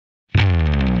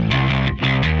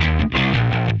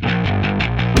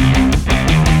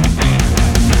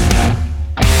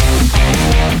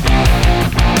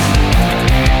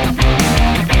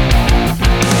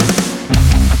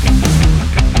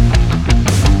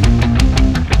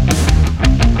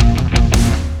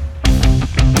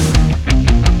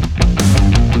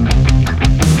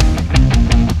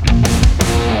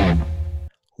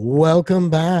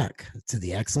Welcome back to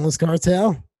the Excellence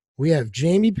Cartel. We have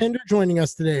Jamie Pinder joining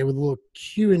us today with a little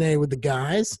Q&A with the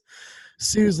guys.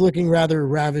 Sue's looking rather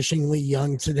ravishingly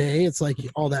young today. It's like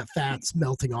all that fat's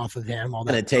melting off of him. All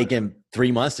that. It's going to take him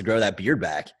 3 months to grow that beard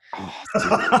back. Are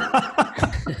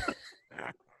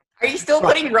you still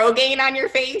putting Rogaine on your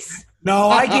face? No,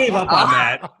 I gave up on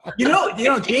that. You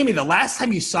know, Jamie, the last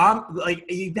time you saw him, like,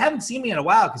 you haven't seen me in a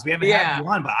while because we haven't had you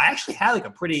on, but I actually had like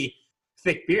a pretty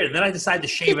thick beard, and then I decided to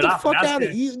shave it off. Fuck out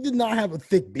of You did not have a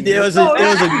thick beard. It was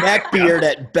a neck beard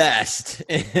at best.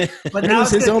 But now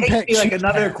it's going to take me like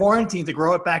another quarantine to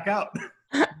grow it back out.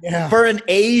 Yeah. For an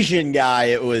Asian guy,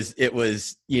 it was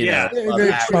you know.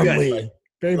 Very troubling.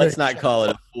 Let's not call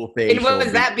it a full face. And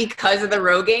was that because of the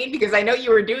Rogaine? Because I know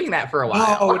you were doing that for a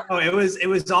while. No, it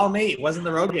was all me. It wasn't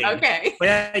the Rogaine. Okay.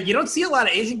 But you don't see a lot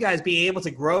of Asian guys being able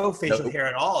to grow facial hair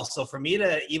at all. So for me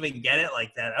to even get it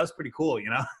like that was pretty cool,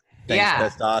 you know?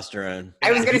 Thanks, testosterone.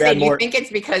 I was going to say, do you think it's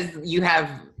because you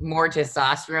have more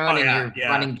testosterone and you're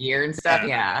running gear and stuff?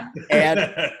 Yeah.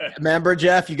 And remember,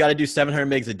 Jeff, you got to do 700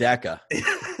 mgs a deca.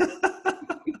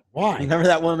 Why? Remember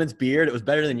that woman's beard? It was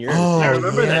better than yours. I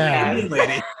remember that Indian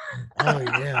lady. Oh,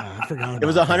 yeah. I forgot. It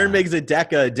was 100 mgs a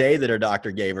deca a day that her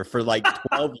doctor gave her for like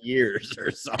 12 years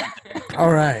or something.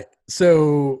 All right.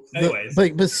 So, anyways.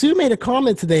 But Sue made a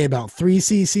comment today about 3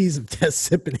 cc's of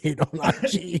tesipinate on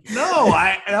IG. No,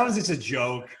 that was just a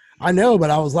joke. I know, but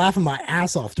I was laughing my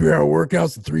ass off. 3-hour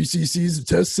workouts and 3 cc's of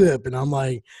tesip. And I'm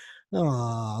like,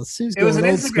 oh, Sue's It was an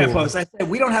Instagram school. post. I said,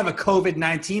 we don't have a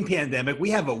COVID-19 pandemic. We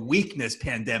have a weakness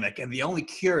pandemic. And the only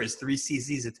cure is 3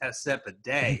 cc's of tesip a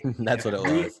day. That's what it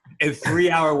was. And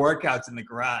 3-hour workouts in the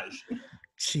garage.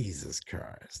 Jesus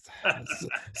Christ.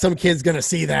 Some kid's going to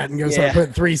see that and go start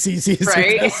putting 3 cc's.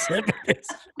 Right?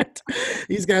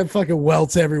 He's got fucking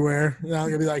welts everywhere. And I'm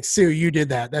going to be like, Sue, you did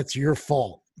that. That's your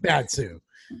fault. Bad Sue.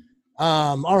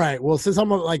 All right. Well, since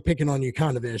I'm like picking on you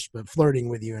kind of ish, but flirting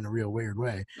with you in a real weird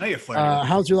way. No, you're flirting.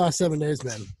 How's your last 7 days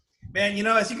been? Man, you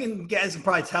know, as you guys can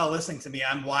probably tell listening to me,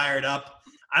 I'm wired up.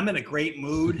 I'm in a great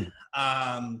mood.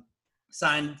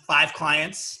 Signed 5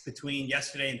 clients between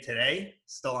yesterday and today.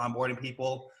 Still onboarding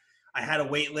people. I had a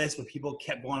wait list, but people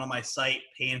kept going on my site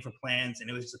paying for plans, and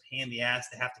it was just a pain in the ass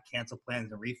to have to cancel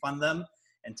plans and refund them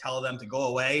and tell them to go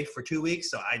away for 2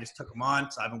 weeks. So I just took them on.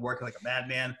 So I've been working like a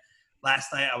madman.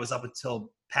 Last night I was up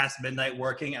until past midnight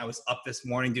working. I was up this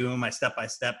morning doing my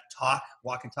step-by-step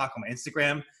walk and talk on my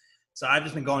Instagram. So I've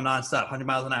just been going nonstop, 100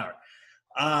 miles an hour.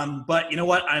 But you know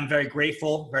what? I'm very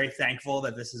grateful, very thankful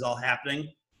that this is all happening,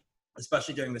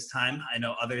 especially during this time. I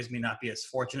know others may not be as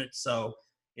fortunate. So,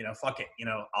 you know, fuck it. You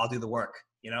know, I'll do the work,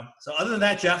 you know? So other than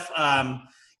that, Jeff,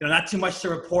 you know, not too much to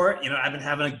report. You know, I've been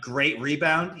having a great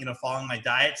rebound, you know, following my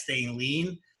diet, staying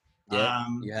lean.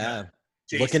 Yeah.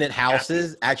 Looking at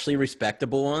houses, actually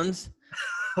respectable ones.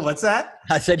 What's that?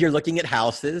 I said you're looking at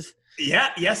houses. Yeah.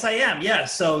 Yes, I am. Yeah.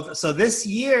 So this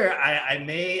year I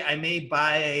may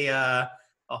buy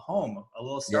a home, a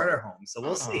little starter home. So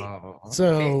we'll see.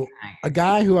 So a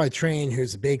guy who I train,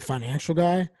 who's a big financial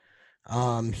guy,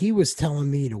 he was telling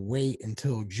me to wait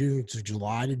until June to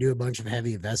July to do a bunch of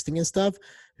heavy investing and stuff,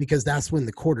 because that's when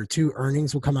the Q2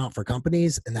 earnings will come out for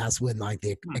companies. And that's when like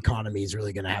the economy is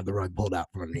really going to have the rug pulled out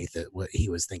from underneath it, what he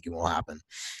was thinking will happen,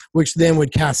 which then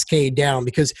would cascade down,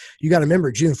 because you got to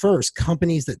remember June 1st,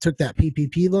 companies that took that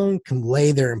PPP loan can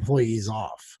lay their employees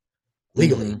off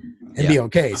legally and be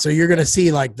okay. So you're going to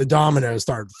see like the dominoes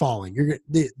start falling.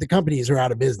 The companies who are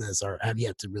out of business have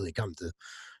yet to really come to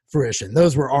fruition.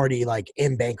 Those were already like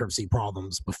in bankruptcy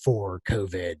problems before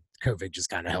COVID. COVID just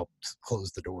kind of helped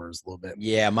close the doors a little bit.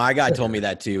 Yeah, my guy told me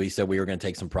that too. He said we were going to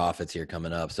take some profits here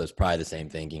coming up, so it's probably the same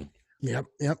thinking. Yep.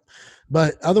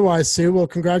 But otherwise, Sue, well,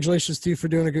 congratulations to you for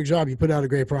doing a good job. You put out a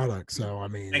great product, so I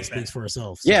mean, it speaks for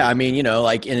itself. So. Yeah, I mean, you know,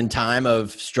 like in time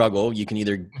of struggle, you can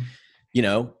either, you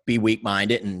know, be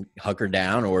weak-minded and hunker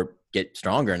down, or get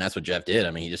stronger, and that's what Jeff did.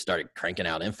 I mean, he just started cranking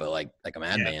out info like a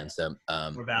madman. So,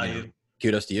 we're valued.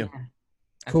 Kudos to you.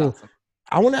 Cool. Awesome.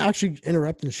 I want to actually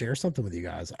interrupt and share something with you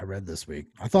guys I read this week.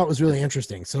 I thought it was really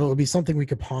interesting. So it would be something we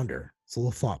could ponder. It's a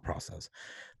little thought process.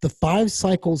 The 5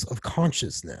 cycles of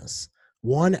consciousness.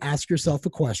 1, ask yourself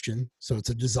a question. So it's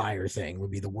a desire thing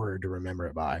would be the word to remember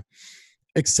it by.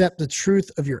 Accept the truth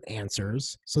of your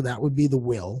answers. So that would be the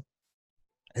will.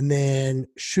 And then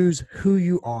choose who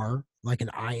you are, like an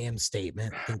I am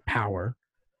statement, think power.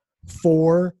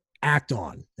 4, act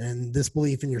on, and this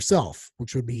belief in yourself,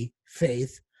 which would be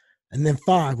faith. And then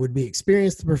 5 would be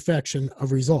experience the perfection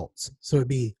of results. So it'd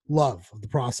be love of the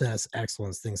process,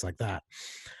 excellence, things like that.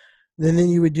 Then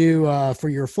you would do for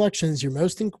your reflections, your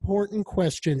most important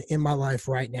question in my life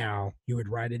right now, you would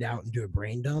write it out and do a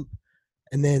brain dump.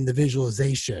 And then the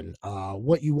visualization,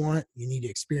 what you want, you need to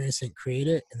experience it, create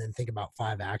it, and then think about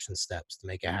 5 action steps to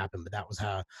make it happen. But that was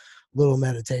how little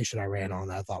meditation I ran on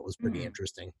that I thought was pretty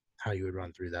interesting, how you would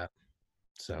run through that.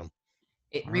 So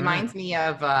it reminds me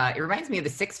of the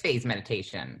 6-phase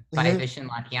meditation by Vishen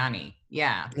Lakhiani.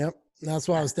 Yeah. Yep. That's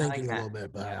what I was thinking a little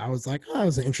bit, but I was like, oh, that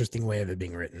was an interesting way of it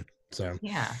being written. So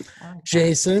yeah.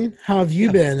 Jason, how have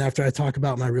you been after I talk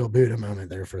about my real Buddha moment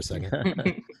there for a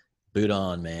second? Boot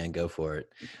on, man. Go for it.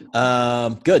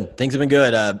 Good. Things have been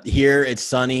good. Here it's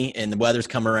sunny and the weather's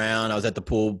come around. I was at the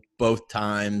pool both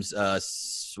times,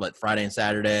 Friday and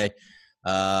Saturday.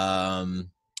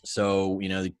 So,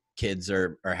 the kids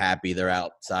are happy. They're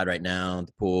outside right now at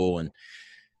the pool. And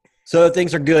so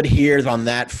things are good here on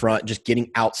that front, just getting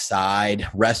outside.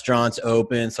 Restaurants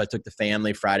open. So I took the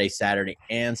family Friday, Saturday,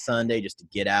 and Sunday just to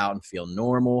get out and feel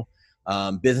normal.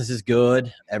 Business is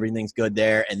good. Everything's good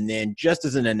there. And then just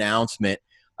as an announcement,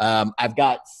 I've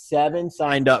got 7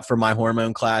 signed up for my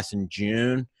hormone class in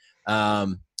June. I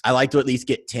like to at least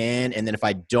get 10. And then if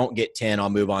I don't get 10, I'll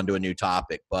move on to a new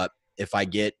topic. But if I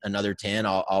get another 10,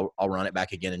 I'll run it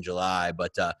back again in July.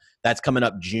 But that's coming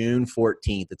up June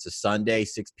 14th. It's a Sunday,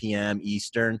 6 p.m.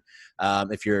 Eastern.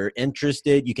 If you're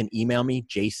interested, you can email me,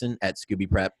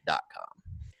 jason@scoobyprep.com.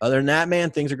 Other than that, man,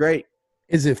 things are great.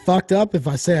 Is it fucked up if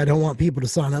I say I don't want people to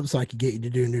sign up so I can get you to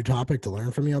do a new topic to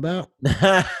learn from you about?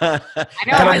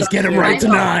 Guys, get them right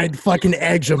tonight. Fucking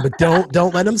edge them, but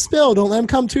don't let them spill. Don't let them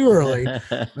come too early.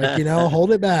 Like,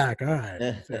 hold it back. All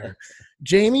right, fair.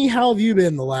 Jamie, how have you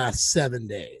been the last 7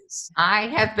 days? I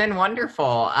have been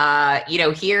wonderful.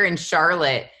 Here in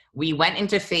Charlotte, we went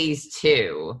into phase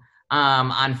 2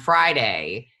 on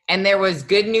Friday. And there was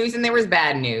good news and there was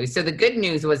bad news. So the good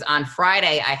news was on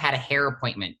Friday, I had a hair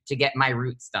appointment to get my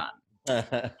roots done.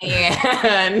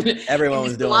 And everyone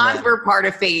was doing salons that. Were part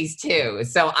of phase 2.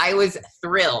 So I was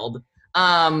thrilled.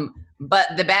 But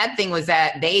the bad thing was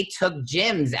that they took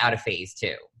gyms out of phase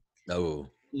 2. Oh.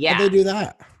 Yeah. How'd they do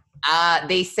that?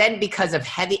 They said because of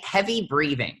heavy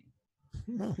breathing.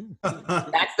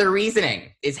 That's the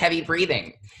reasoning, is heavy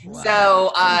breathing. Wow.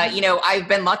 So, I've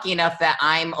been lucky enough that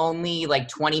I'm only like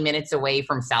 20 minutes away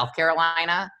from South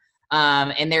Carolina.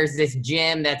 And there's this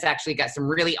gym that's actually got some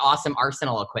really awesome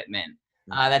arsenal equipment.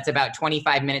 That's about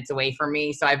 25 minutes away from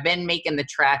me. So I've been making the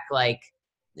trek like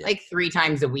 3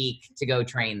 times a week to go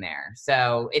train there.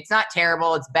 So it's not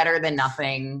terrible. It's better than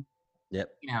nothing. Yep.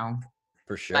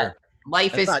 For sure. But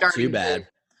life is not too bad.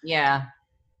 Yeah.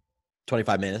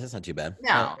 25 minutes. That's not too bad.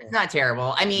 No, it's not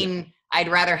terrible. I mean, I'd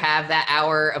rather have that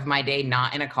hour of my day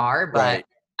not in a car, but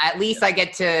at least I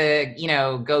get to,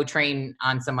 go train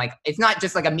on some, it's not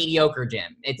just like a mediocre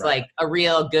gym. It's like a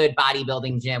real good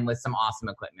bodybuilding gym with some awesome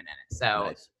equipment in it.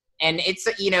 So, and it's,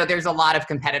 there's a lot of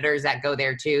competitors that go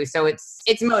there too. So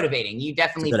it's motivating. You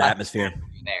definitely good atmosphere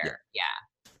there.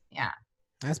 Yeah.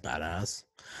 That's badass.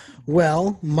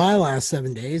 Well, my last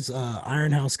 7 days,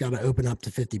 Iron House got to open up to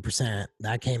 50%.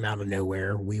 That came out of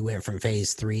nowhere. We went from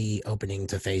phase 3 opening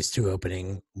to phase 2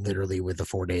 opening, literally with a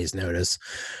 4 days notice.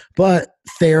 But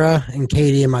Farah and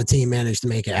Katie and my team managed to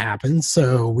make it happen.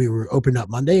 So we were opened up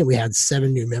Monday, and we had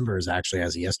 7 new members actually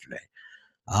as of yesterday.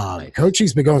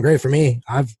 Coaching's been going great for me.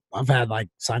 I've had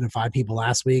signed up 5 people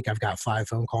last week. I've got 5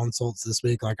 phone consults this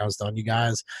week, like I was telling you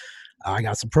guys. I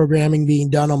got some programming being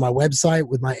done on my website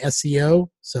with my SEO.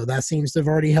 So that seems to have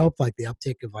already helped, the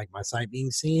uptick of my site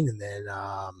being seen. And then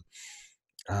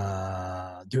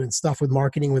doing stuff with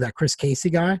marketing with that Chris Casey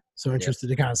guy. So interested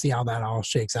to kind of see how that all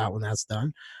shakes out when that's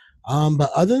done. But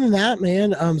other than that,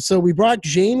 man, so we brought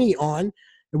Jamie on.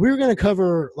 And we were going to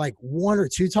cover 1 or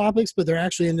 2 topics, but there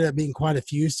actually ended up being quite a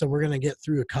few. So we're going to get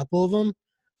through a couple of them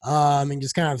and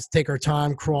just kind of take our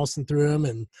time crossing through them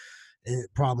and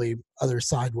probably other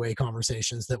sideway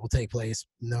conversations that will take place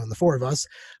knowing the 4 of us.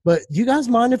 But do you guys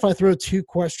mind if I throw 2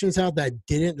 questions out that I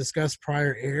didn't discuss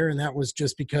prior air? And that was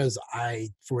just because I,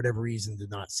 for whatever reason, did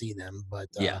not see them. But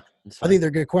I think they're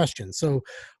good questions. So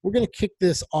we're going to kick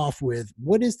this off with,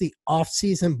 what is the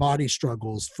off-season body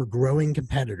struggles for growing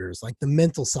competitors, the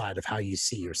mental side of how you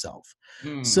see yourself?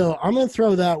 So I'm going to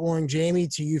throw that one, Jamie,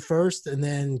 to you first, and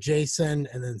then Jason,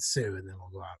 and then Sue, and then we'll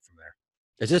go out from there.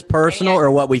 Is this personal or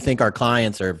what we think our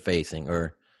clients are facing?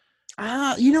 Or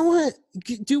you know what?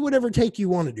 Do whatever take you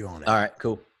want to do on it. All right,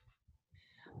 cool.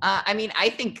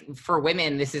 I think for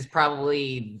women, this is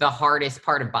probably the hardest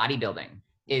part of bodybuilding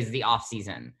is the off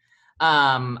season.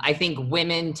 I think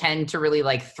women tend to really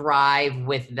thrive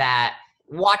with that,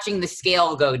 watching the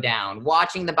scale go down,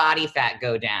 watching the body fat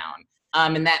go down.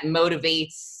 And that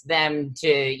motivates them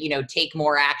to, take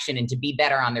more action and to be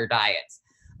better on their diets.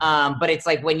 But it's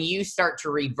when you start to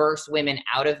reverse women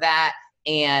out of that,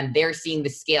 and they're seeing the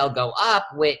scale go up,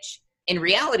 which in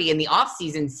reality, in the off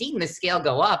season, seeing the scale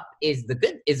go up is a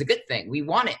good thing. We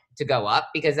want it to go up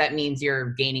because that means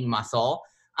you're gaining muscle.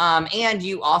 And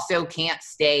you also can't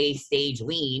stay stage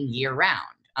lean year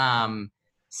round.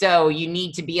 So you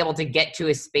need to be able to get to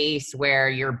a space where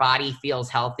your body feels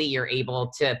healthy, you're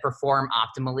able to perform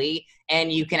optimally,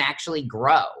 and you can actually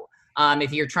grow.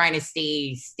 If you're trying to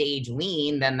stay stage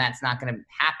lean, then that's not going to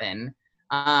happen.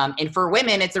 And for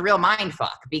women, it's a real mind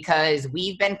fuck because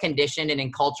we've been conditioned and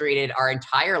enculturated our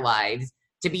entire lives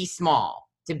to be small,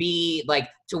 to be like,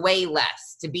 to weigh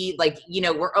less, to be like,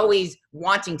 we're always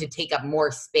wanting to take up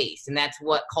more space. And that's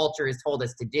what culture has told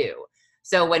us to do.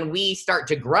 So when we start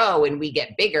to grow and we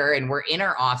get bigger and we're in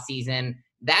our off season,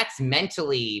 that's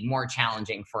mentally more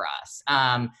challenging for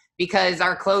us because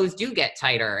our clothes do get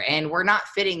tighter and we're not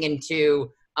fitting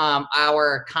into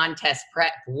our contest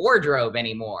prep wardrobe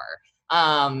anymore.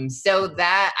 So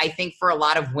that I think for a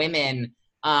lot of women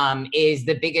is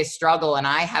the biggest struggle. And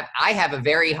I have a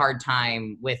very hard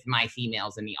time with my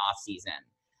females in the off season.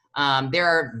 There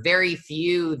are very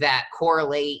few that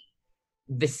correlate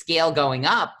the scale going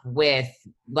up with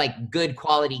like good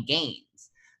quality gains.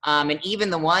 And even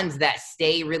the ones that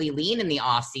stay really lean in the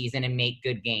off season and make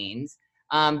good gains,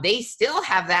 they still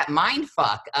have that mind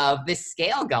fuck of the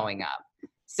scale going up.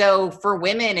 So for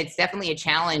women, it's definitely a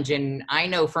challenge. And I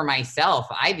know for myself,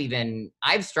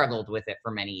 I've struggled with it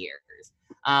for many years.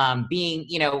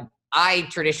 I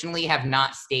traditionally have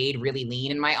not stayed really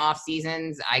lean in my off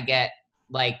seasons. I get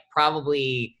like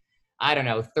probably,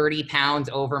 30 pounds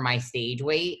over my stage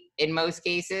weight in most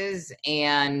cases.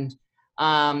 And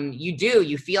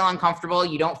you feel uncomfortable.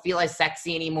 You don't feel as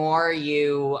sexy anymore.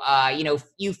 You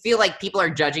feel like people are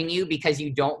judging you because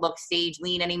you don't look stage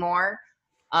lean anymore.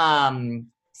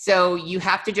 So you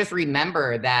have to just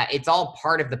remember that it's all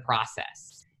part of the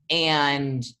process.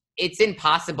 And it's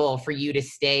impossible for you to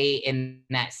stay in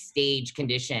that stage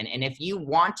condition. And if you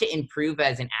want to improve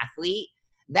as an athlete,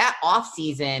 that off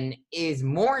season is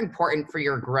more important for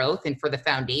your growth and for the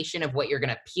foundation of what you're going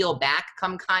to peel back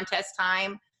come contest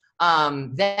time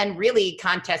than really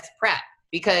contest prep,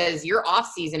 because your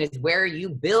off season is where you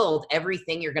build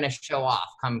everything you're going to show off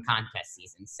come contest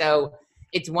season. So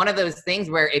it's one of those things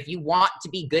where if you want to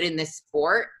be good in this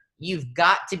sport, you've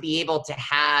got to be able to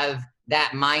have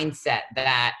that mindset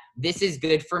that this is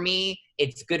good for me.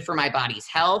 It's good for my body's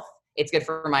health. It's good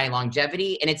for my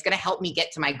longevity, and it's going to help me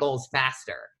get to my goals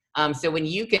faster. So when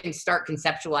you can start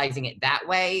conceptualizing it that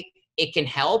way, it can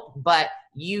help, but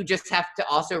you just have to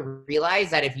also realize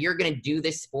that if you're going to do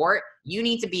this sport, you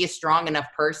need to be a strong enough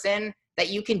person that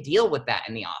you can deal with that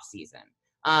in the off season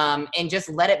and just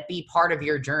let it be part of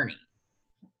your journey.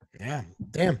 Yeah.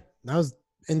 Damn. That was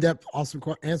in-depth, awesome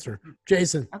answer.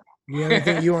 Jason, you have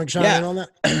anything you want to chime in on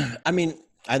that? I mean,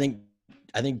 I think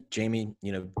Jamie,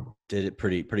 did it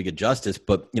pretty good justice,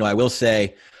 but, I will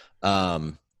say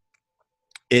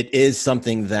it is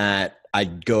something that I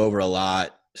go over a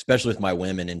lot, especially with my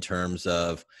women, in terms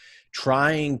of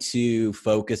trying to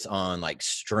focus on like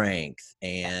strength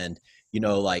and,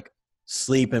 like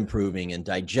sleep improving and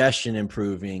digestion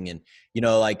improving. And,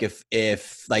 like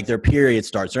if like their period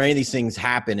starts or any of these things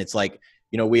happen, it's like,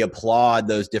 we applaud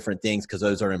those different things because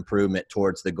those are improvement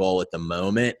towards the goal at the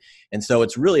moment. And so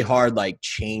it's really hard, like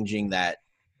changing that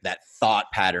thought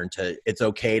pattern to, it's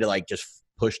okay to like just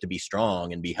push to be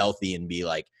strong and be healthy and be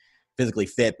like physically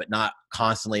fit, but not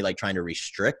constantly like trying to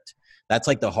restrict. That's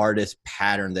like the hardest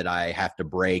pattern that I have to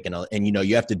break. And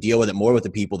you have to deal with it more with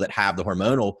the people that have the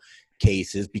hormonal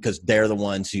cases because they're the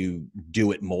ones who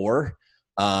do it more.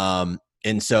 And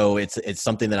so it's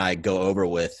something that I go over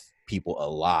with people a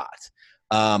lot.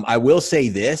 I will say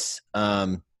this.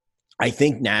 I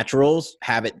think naturals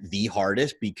have it the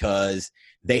hardest because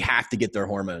they have to get their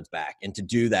hormones back. And to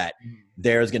do that,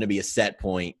 there's going to be a set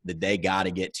point that they got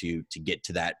to get to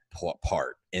that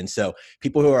part. And so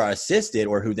people who are assisted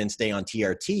or who then stay on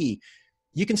TRT,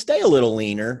 you can stay a little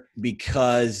leaner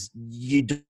because you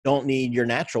don't need your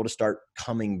natural to start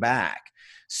coming back.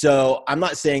 So I'm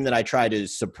not saying that I try to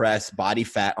suppress body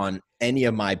fat on any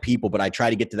of my people, but I try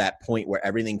to get to that point where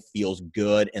everything feels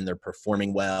good and they're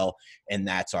performing well. And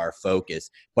that's our focus.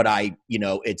 But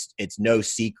it's no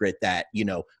secret that,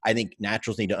 I think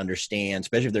naturals need to understand,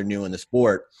 especially if they're new in the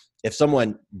sport, if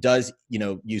someone does,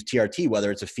 use TRT,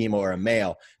 whether it's a female or a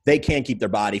male, they can keep their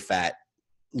body fat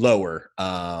lower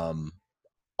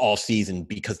all season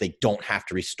because they don't have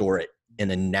to restore it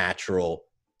in a natural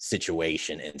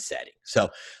situation and setting. So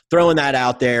throwing that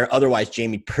out there. Otherwise,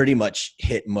 Jamie pretty much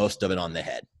hit most of it on the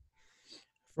head.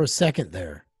 For a second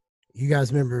there, you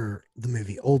guys remember the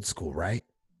movie Old School, right?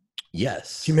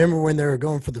 Yes. Do you remember when they were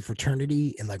going for the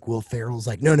fraternity and like Will Ferrell's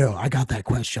like, no, I got that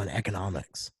question on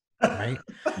economics, right?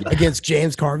 Yeah. Against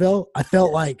James Carville. I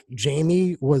felt like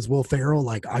Jamie was Will Ferrell,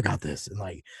 like, I got this. And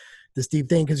like this deep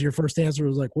thing, because your first answer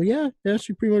was like, well, yeah,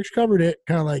 she pretty much covered it.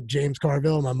 Kind of like James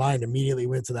Carville. My mind immediately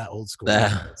went to that old school.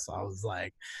 So I was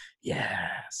like,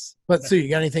 yes. But Sue, you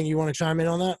got anything you want to chime in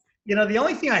on that? The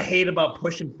only thing I hate about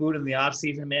pushing food in the off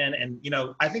season, man, and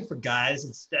I think for guys,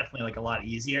 it's definitely like a lot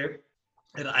easier.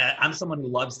 And I'm someone who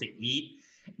loves to eat,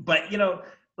 but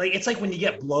like it's like when you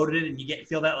get bloated and you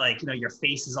feel that like your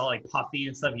face is all like puffy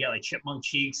and stuff. You got like chipmunk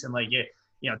cheeks, and like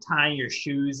tying your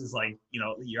shoes is like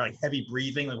you're like heavy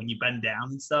breathing like when you bend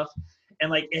down and stuff.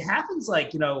 And like it happens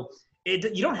like you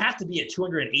don't have to be a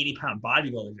 280-pound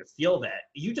bodybuilder to feel that.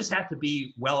 You just have to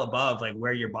be well above like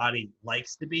where your body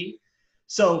likes to be.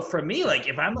 So for me, like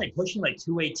if I'm like pushing like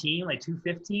 218, like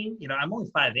 215, I'm only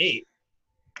 5'8",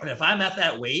 and if I'm at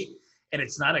that weight and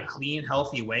it's not a clean,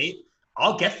 healthy weight,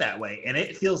 I'll get that way, and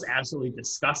it feels absolutely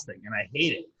disgusting, and I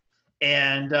hate it.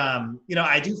 And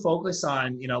I do focus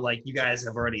on like you guys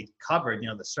have already covered,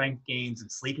 the strength gains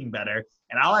and sleeping better.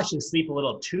 And I'll actually sleep a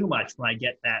little too much when I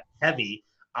get that heavy.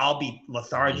 I'll be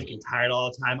lethargic and tired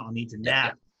all the time. I'll need to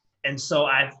nap. And so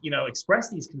I've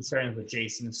expressed these concerns with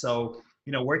Jason. So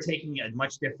we're taking a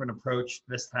much different approach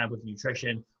this time with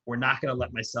nutrition. We're not going to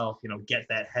let myself, get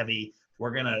that heavy.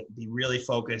 We're going to be really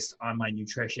focused on my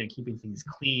nutrition, keeping things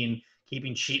clean,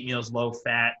 keeping cheat meals low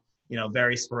fat,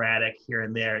 very sporadic here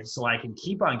and there, so I can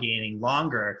keep on gaining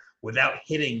longer without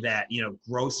hitting that,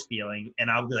 gross feeling. And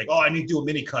I'll be like, oh, I need to do a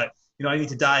mini cut. I need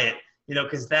to diet,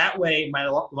 because that way my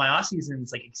off season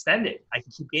is like extended. I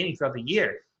can keep gaining throughout the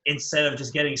year instead of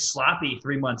just getting sloppy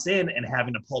 3 months in and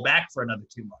having to pull back for another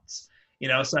 2 months.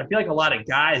 So I feel like a lot of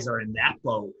guys are in that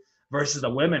boat versus the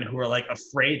women who are like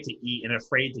afraid to eat and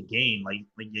afraid to gain, like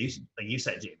you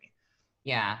said, Jamie.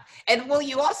 Yeah. And well,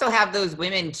 you also have those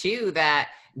women too that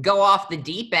go off the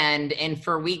deep end and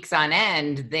for weeks on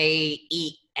end, they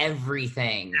eat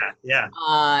everything. Yeah.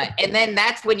 And then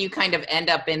that's when you kind of end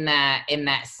up in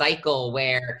that cycle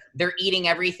where they're eating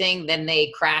everything, then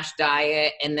they crash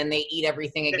diet, and then they eat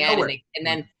everything again.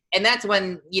 And that's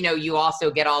when, you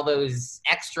also get all those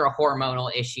extra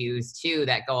hormonal issues too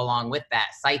that go along with that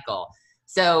cycle.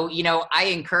 So, I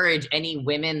encourage any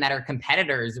women that are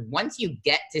competitors, once you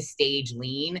get to stage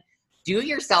lean, do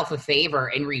yourself a favor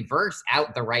and reverse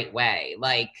out the right way.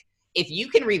 Like, if you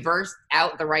can reverse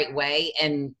out the right way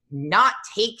and not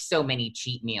take so many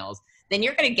cheat meals, then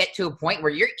you're going to get to a point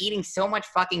where you're eating so much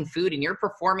fucking food and you're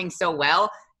performing so well,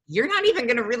 you're not even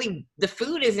going to the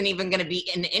food isn't even going to be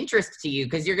an interest to you,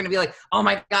 because you're going to be like, oh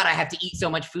my God, I have to eat so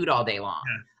much food all day long.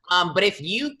 Yeah. But if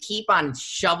you keep on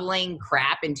shoveling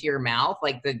crap into your mouth,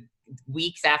 like the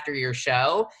weeks after your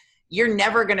show, you're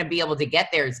never going to be able to get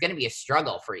there. It's going to be a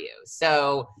struggle for you.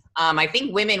 So I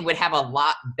think women would have a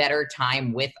lot better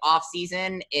time with off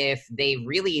season if they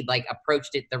really like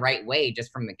approached it the right way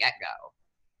just from the get-go.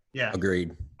 Yeah.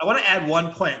 Agreed. I want to add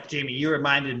one point, Jamie. You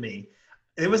reminded me.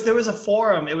 There was a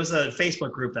forum. It was a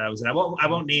Facebook group that I was in. I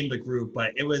won't name the group,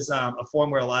 but it was a forum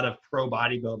where a lot of pro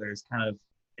bodybuilders kind of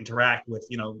interact with,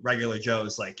 regular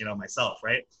Joes like, myself,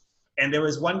 right? And there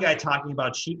was one guy talking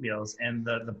about cheat meals, and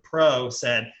the pro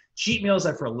said, cheat meals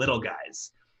are for little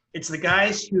guys. It's the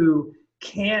guys who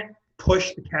can't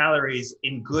push the calories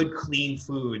in good, clean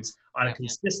foods on a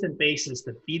consistent basis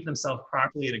to feed themselves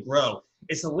properly to grow.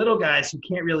 It's the little guys who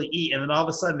can't really eat. And then all of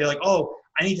a sudden they're like, oh,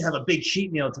 I need to have a big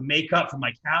cheat meal to make up for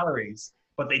my calories.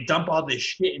 But they dump all this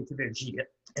shit into their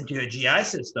GI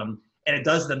system, and it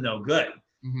does them no good.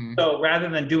 Mm-hmm. So rather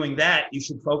than doing that, you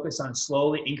should focus on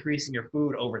slowly increasing your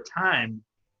food over time,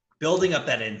 building up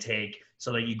that intake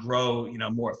so that you grow,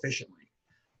 more efficiently.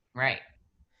 Right.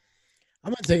 I'm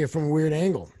going to take it from a weird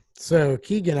angle. So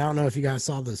Keegan, I don't know if you guys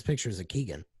saw those pictures of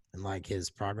Keegan and like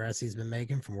his progress he's been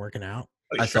making from working out.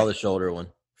 I saw the shoulder one.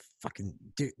 Fucking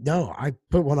dude. No, I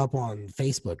put one up on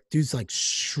Facebook. Dude's like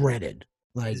shredded.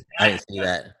 Like I didn't see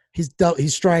that.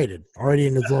 He's striated already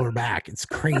in his lower back. It's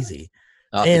crazy.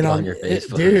 And on your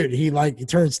Facebook. Dude, he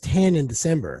turns 10 in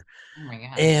December. Oh my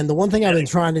God. And the one thing I've been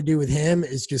trying to do with him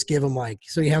is just give him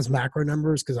so he has macro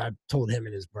numbers, because I told him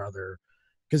and his brother,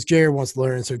 because Jared wants to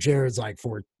learn. So Jared's like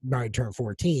about to turn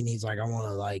 14. He's like, I want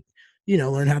to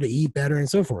learn how to eat better and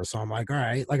so forth. So I'm like, all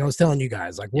right, like I was telling you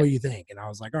guys, like, what do you think? And I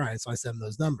was like, all right. So I sent him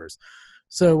those numbers.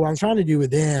 So what I'm trying to do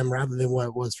with them rather than what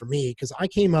it was for me, because I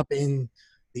came up in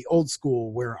the old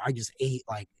school where I just ate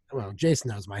Jason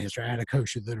knows my history. I had a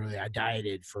coach who I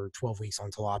dieted for 12 weeks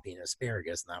on tilapia and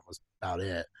asparagus, and that was about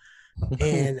it.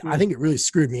 And I think it really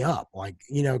screwed me up,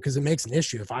 because it makes an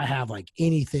issue if I have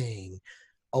anything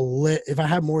if I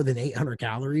have more than 800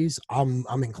 calories, I'm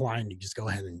inclined to just go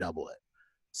ahead and double it.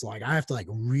 So like I have to like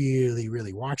really,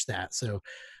 really watch that. So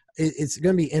it's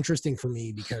going to be interesting for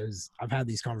me because I've had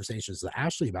these conversations with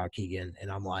Ashley about Keegan, and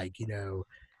I'm like,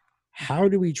 how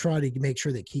do we try to make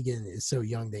sure that Keegan is so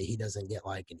young that he doesn't get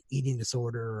like an eating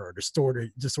disorder or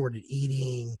disordered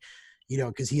eating,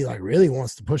 because he like really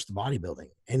wants to push the bodybuilding.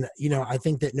 And, I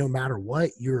think that no matter what,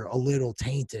 you're a little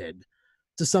tainted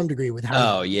to some degree with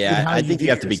how, Oh yeah, I think you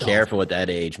have to be careful at that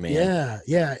age, man.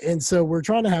 Yeah. And so we're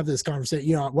trying to have this conversation.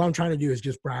 What I'm trying to do is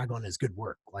just brag on his good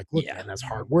work. Like, look, man, that's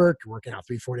hard work. You're working out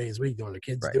 3-4 days a week. The other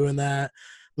kids doing that.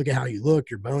 Look at how you look.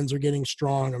 Your bones are getting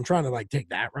strong. I'm trying to like take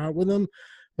that route with him.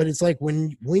 But it's like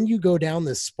when you go down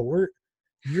this sport,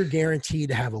 you're guaranteed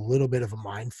to have a little bit of a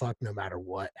mind fuck no matter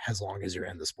what, as long as you're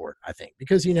in the sport, I think.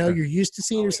 Because, you're used to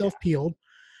seeing yourself peeled,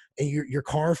 and your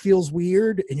car feels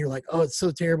weird, and you're like, oh, it's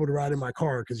so terrible to ride in my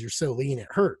car because you're so lean, it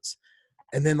hurts.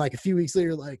 And then like a few weeks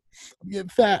later, like, I'm getting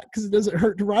fat because it doesn't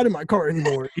hurt to ride in my car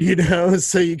anymore,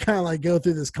 So you kind of like go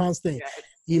through this constant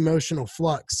emotional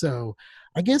flux. So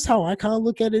I guess how I kind of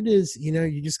look at it is,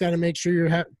 you just got to make sure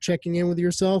you're checking in with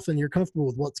yourself and you're comfortable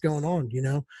with what's going on,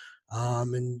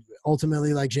 and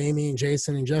ultimately, like Jamie and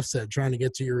Jason and Jeff said, trying to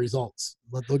get to your results.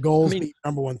 Let the goals be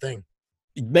number one thing.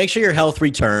 Make sure your health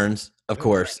returns, of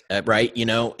course, right?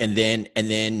 And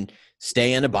then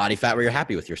stay in a body fat where you're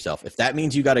happy with yourself. If that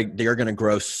means you're going to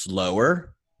grow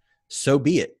slower, so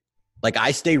be it. Like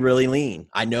I stay really lean.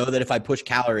 I know that if I push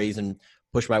calories and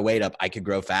push my weight up, I could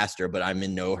grow faster, but I'm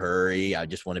in no hurry. I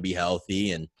just want to be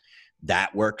healthy, and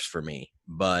that works for me.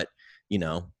 But,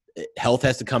 health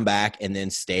has to come back, and then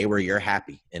stay where you're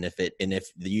happy. And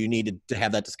if you need to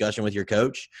have that discussion with your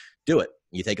coach, do it.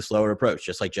 You take a slower approach,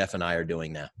 just like Jeff and I are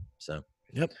doing now. So,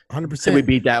 yep, 100%. So we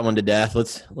beat that one to death.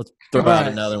 Let's throw out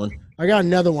another one. I got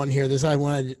another one here. This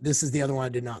is the other one I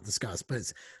did not discuss, but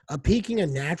it's peaking a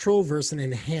natural versus an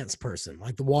enhanced person,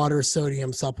 like the water,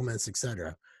 sodium, supplements,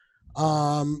 etc.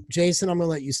 Jason, I'm gonna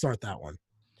let you start that one.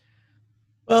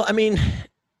 Well,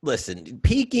 listen,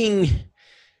 peaking,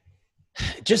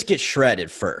 just get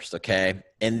shredded first, okay?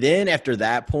 And then after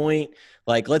that point,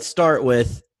 like let's start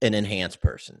with an enhanced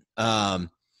person.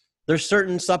 There's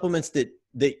certain supplements that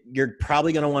you're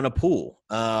probably going to want to pull.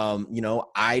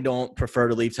 I don't prefer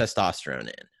to leave testosterone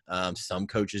in. Some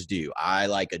coaches do. I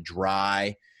like a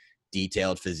dry,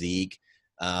 detailed physique.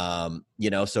 So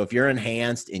if you're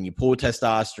enhanced and you pull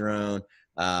testosterone,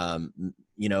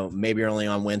 maybe you're only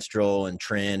on Winstrol and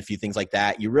Tren, a few things like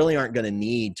that, you really aren't going to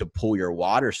need to pull your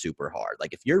water super hard.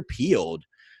 Like if you're peeled,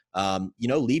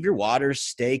 leave your waters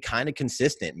stay kind of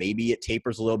consistent. Maybe it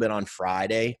tapers a little bit on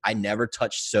Friday. I never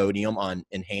touch sodium on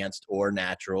enhanced or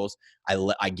naturals.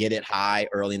 I get it high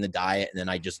early in the diet, and then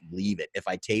I just leave it. If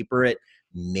I taper it,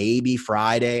 maybe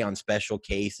Friday on special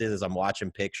cases as I'm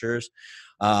watching pictures.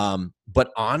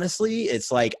 But honestly,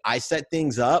 it's like I set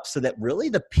things up so that really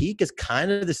the peak is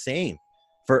kind of the same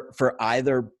for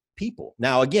either people.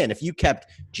 Now, again, if you kept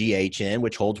GH in,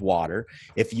 which holds water,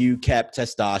 if you kept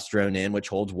testosterone in, which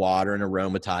holds water and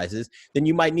aromatizes, then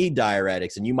you might need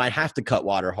diuretics and you might have to cut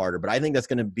water harder. But I think that's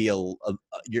going to be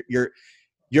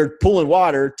you're pulling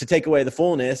water to take away the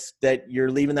fullness that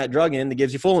you're leaving that drug in that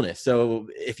gives you fullness. So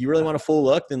if you really want a full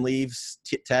look, then leave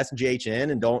test and GH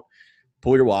in and don't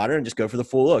pull your water and just go for the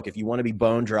full look. If you want to be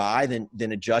bone dry, then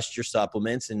adjust your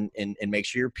supplements and make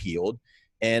sure you're peeled.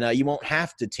 And you won't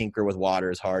have to tinker with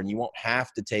water as hard, and you won't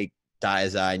have to take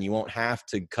Diazide, and you won't have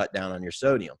to cut down on your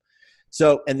sodium.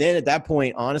 So, and then at that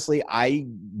point, honestly, I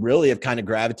really have kind of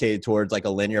gravitated towards like a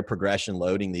linear progression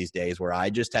loading these days, where I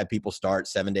just have people start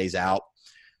 7 days out.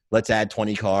 Let's add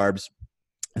 20 carbs.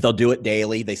 They'll do it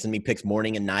daily. They send me pics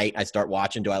morning and night. I start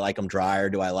watching, do I like them drier?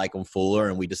 Do I like them fuller?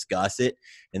 And we discuss it.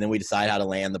 And then we decide how to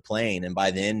land the plane. And by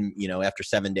then, after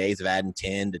 7 days of adding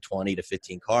 10 to 20 to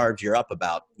 15 carbs, you're up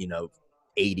about,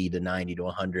 80 to 90 to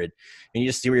 100, and you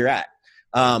just see where you're at.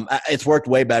 It's worked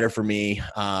way better for me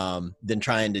than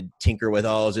trying to tinker with,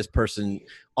 is this person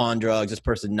on drugs, this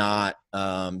person not.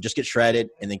 Just get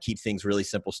shredded and then keep things really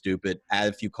simple, stupid.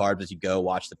 Add a few carbs as you go,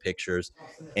 watch the pictures,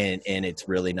 and it's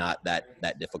really not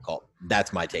that difficult.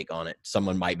 That's my take on it.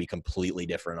 Someone might be completely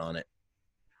different on it.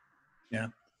 Yeah.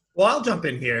 Well, I'll jump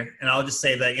in here and I'll just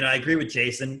say that, I agree with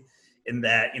Jason in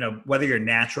that, whether you're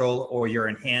natural or you're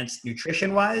enhanced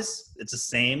nutrition wise, it's the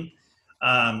same.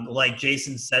 Like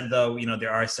Jason said, though, there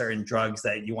are certain drugs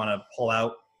that you want to pull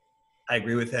out. I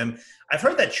agree with him. I've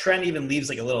heard that Tren even leaves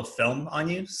like a little film on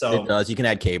you. So it does. You can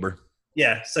add Caber.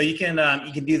 Yeah. So you can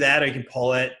do that, or you can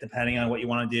pull it depending on what you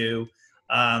want to do.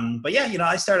 But yeah,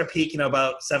 I start a peak,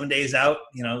 about 7 days out,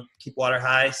 keep water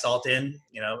high, salt in,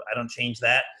 I don't change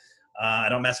that. I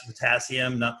don't mess with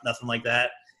potassium, nothing like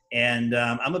that. And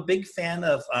I'm a big fan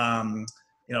of,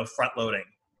 front loading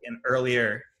and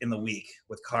earlier in the week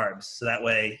with carbs. So that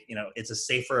way, it's a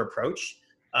safer approach.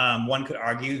 One could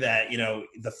argue that,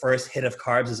 the first hit of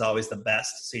carbs is always the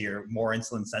best. So you're more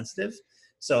insulin sensitive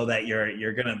so that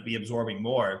you're going to be absorbing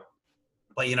more.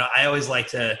 But, I always like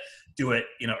to do it,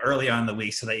 early on in the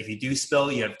week so that if you do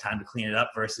spill, you have time to clean it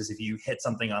up versus if you hit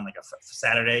something on like a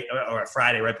Saturday or a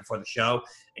Friday right before the show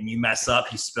and you mess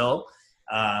up, you spill,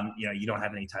 you don't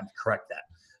have any time to correct that.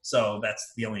 So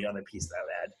that's the only other piece that I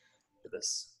would add to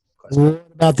this question. What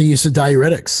about the use of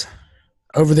diuretics,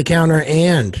 over the counter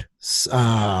and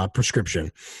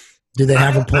prescription? Do they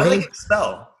have a play? I like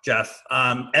Expel, Jeff.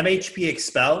 MHP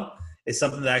Expel is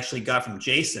something that I actually got from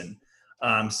Jason.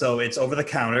 So it's over the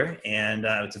counter and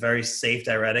it's a very safe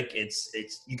diuretic. It's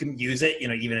you can use it,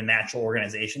 even in natural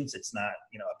organizations. It's not,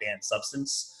 a banned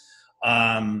substance.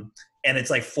 And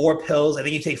it's like 4 pills. I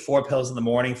think you take 4 pills in the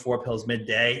morning, 4 pills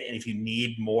midday. And if you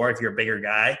need more, if you're a bigger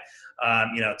guy,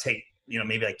 take,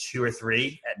 maybe like 2 or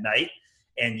 3 at night.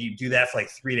 And you do that for like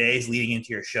 3 days leading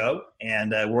into your show.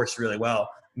 And it works really well.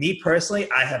 Me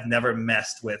personally, I have never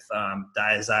messed with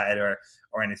Diazide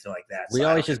or anything like that. We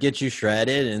always just get you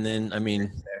shredded and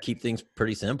then, keep things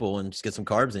pretty simple and just get some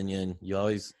carbs in you and you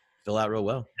always fill out real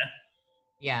well.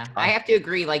 Yeah, I have to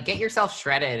agree. Like, get yourself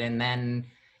shredded and then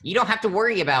you don't have to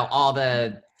worry about all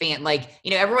the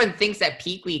everyone thinks that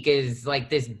Peak Week is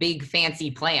like this big fancy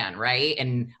plan, right?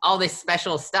 And all this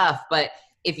special stuff. But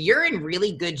if you're in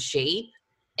really good shape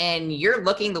and you're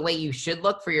looking the way you should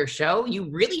look for your show, you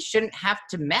really shouldn't have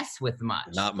to mess with much.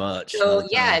 Not much. So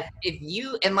yeah, if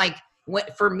you, and like,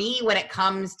 for me, when it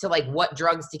comes to like what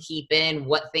drugs to keep in,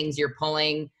 what things you're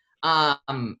pulling,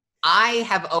 I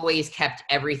have always kept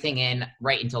everything in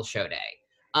right until show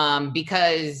day.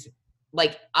 Because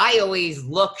like I always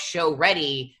look show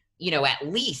ready, at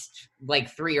least like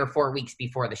 3 or 4 weeks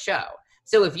before the show.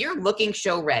 So if you're looking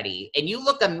show ready and you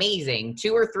look amazing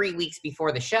 2 or 3 weeks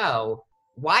before the show,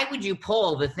 why would you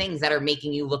pull the things that are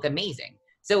making you look amazing?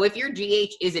 So if your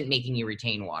GH isn't making you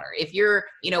retain water, if your,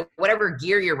 whatever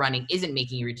gear you're running isn't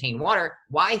making you retain water,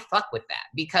 why fuck with that?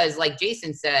 Because like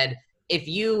Jason said, if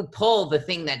you pull the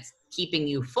thing that's keeping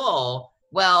you full,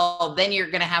 well, then you're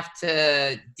going to have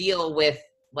to deal with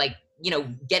like,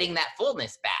 getting that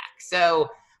fullness back. So,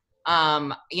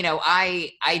 I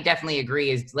definitely agree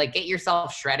is like, get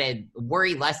yourself shredded,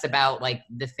 worry less about like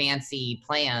the fancy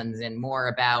plans and more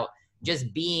about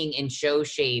just being in show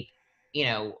shape,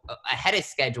 ahead of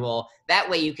schedule. That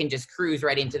way you can just cruise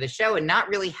right into the show and not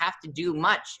really have to do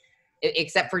much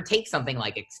except for take something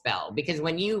like Expel. Because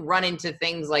when you run into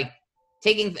things like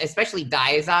taking, especially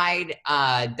Diazide,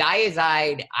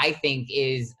 I think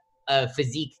is a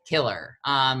physique killer.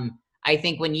 I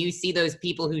think when you see those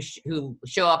people who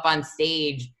show up on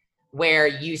stage where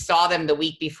you saw them the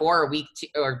week before, a week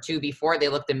or two before, they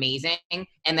looked amazing.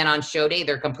 And then on show day,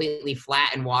 they're completely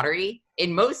flat and watery.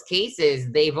 In most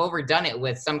cases, they've overdone it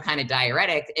with some kind of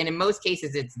diuretic. And in most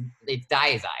cases, it's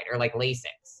Diazide or like Lasix.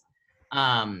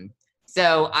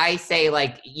 So I say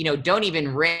like, don't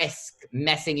even risk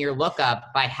messing your look up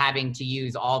by having to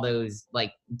use all those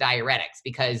like diuretics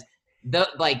because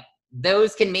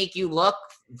those can make you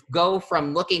go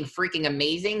from looking freaking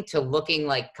amazing to looking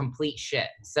like complete shit.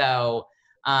 So,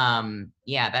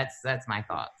 that's my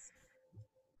thoughts.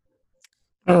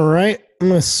 All right. I'm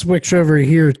going to switch over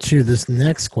here to this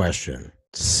next question.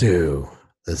 Sue,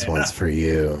 this one's for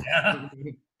you. Yeah.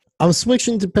 I'm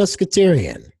switching to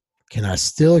pescatarian. Can I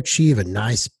still achieve a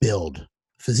nice build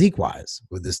physique-wise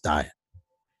with this diet?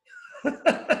 I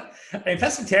mean,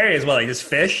 pescatarian as well, like just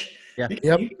fish. Yeah.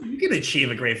 You can achieve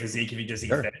a great physique if you just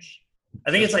eat fish.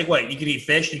 I think it's like what you can eat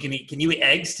fish. Can you eat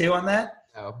eggs too on that?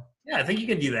 Oh, yeah, I think you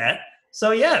can do that.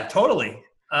 So yeah, totally.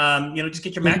 Just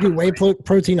get your macro. You do whey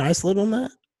protein isolate on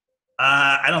that?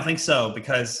 I don't think so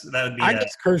because that would be. I get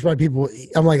encouraged by people.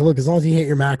 I'm like, look, as long as you hit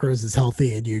your macros, it's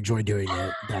healthy and you enjoy doing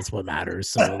it. That's what matters.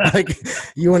 So, like,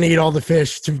 you want to eat all the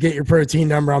fish to get your protein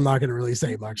number. I'm not going to really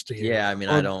say much to you. Yeah, I mean,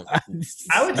 I don't.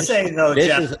 I would say though,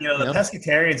 Jeff, the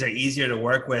pescatarians are easier to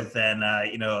work with than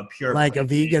a pure like a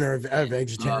vegan or a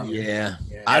vegetarian. Yeah,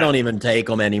 I don't even take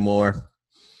them anymore.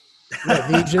 What,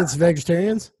 vegans,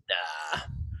 vegetarians? Nah.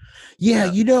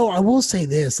 Yeah, I will say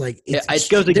this. Like, it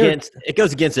goes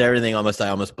against everything. I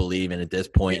almost believe in at this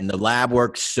point. And the lab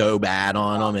works so bad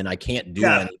on them, and I can't do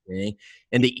anything.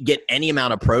 And to get any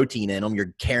amount of protein in them,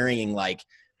 you're carrying like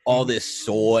all this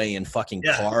soy and fucking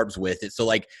carbs with it. So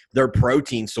like their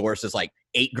protein source is like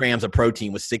 8 grams of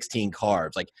protein with 16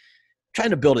 carbs. Like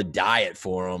trying to build a diet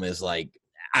for them is like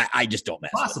I just don't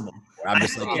mess with Possible. it. I'm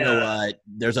just like, you know what?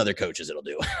 There's other coaches that'll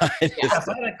do. I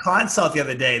had a consult the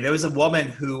other day. There was a woman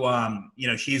who,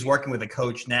 she's working with a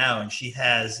coach now, and she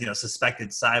has, suspected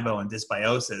SIBO and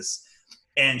dysbiosis.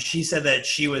 And she said that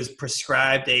she was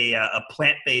prescribed a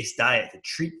plant-based diet to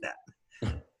treat that.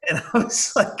 And I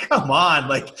was like, come on.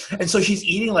 And so she's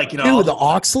eating Dude, the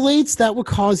oxalates, that would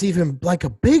cause even like a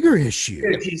bigger issue.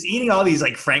 Dude, she's eating all these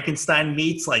like Frankenstein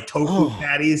meats, like tofu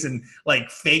patties and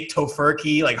like fake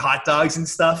tofurkey, like hot dogs and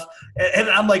stuff. And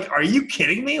I'm like, are you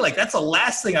kidding me? Like, that's the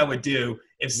last thing I would do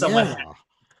if someone had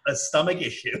a stomach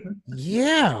issue.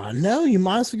 Yeah, no, you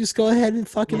might as well just go ahead and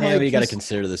fucking but you got to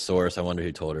consider the source. I wonder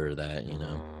who told her that,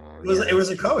 It was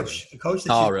a coach. A coach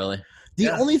that really? The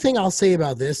only thing I'll say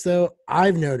about this, though,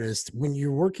 I've noticed when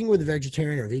you're working with a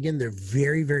vegetarian or vegan, they're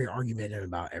very, very argumentative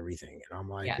about everything. And I'm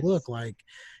like, look, like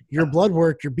your blood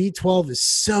work, your B12 is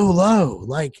so low.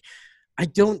 Like,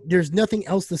 there's nothing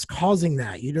else that's causing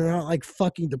that. You're not like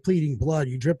fucking depleting blood.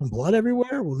 You dripping blood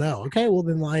everywhere? Well, no. Okay. Well,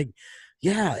 then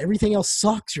everything else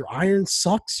sucks. Your iron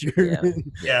sucks. Your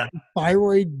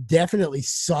thyroid definitely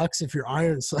sucks if your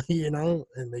iron,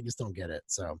 and they just don't get it.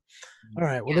 So, all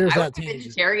right. Well, there's that. I was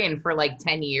vegetarian for like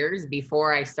 10 years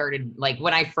before I started, like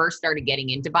when I first started getting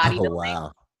into bodybuilding. Oh,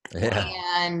 wow. Yeah.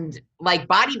 And like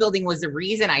bodybuilding was the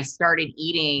reason I started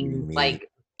eating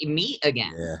meat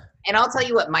again. Yeah. And I'll tell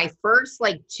you what, my first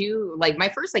year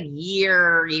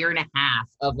and a half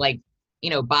of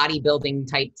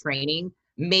bodybuilding type training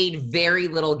made very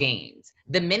little gains.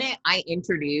 The minute I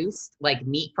introduced like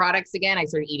meat products again, I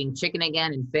started eating chicken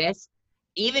again and fish.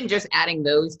 Even just adding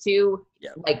those two,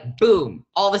 boom,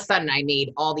 all of a sudden I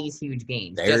made all these huge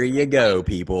gains. There you go,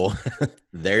 people.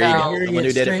 There you go. Someone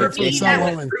who did it for free.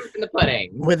 Proof in the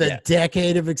pudding. With a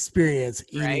decade of experience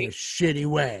eating a shitty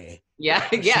way. Yeah.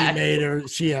 She made her.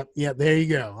 There you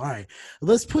go. All right.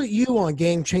 Let's put you on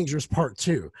Game Changers Part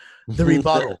 2, the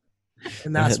rebuttal.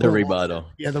 And that's the rebuttal.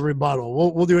 The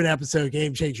rebuttal. We'll do an episode,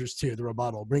 Game Changers 2, the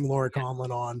rebuttal. Bring Laura Conlon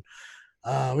on.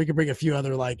 We could bring a few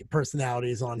other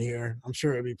personalities on here. I'm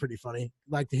sure it'd be pretty funny.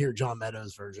 I'd like to hear John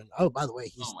Meadows' version. Oh, by the way,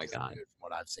 he's my God. Good from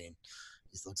what I've seen.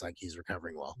 He looks like he's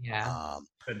recovering well. Yeah.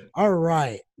 All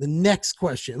right. The next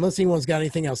question. Unless anyone's got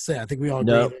anything else to say. I think we all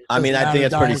agree. No, I think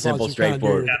that's pretty simple,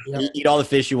 straightforward. Eat all the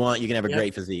fish you want. You can have a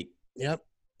great physique. Yep.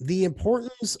 The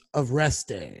importance of rest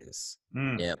days.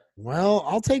 Yep. Well,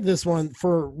 I'll take this one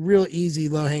for real easy,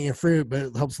 low-hanging fruit, but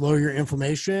it helps lower your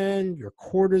inflammation, your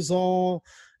cortisol.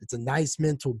 It's a nice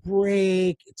mental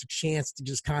break. It's a chance to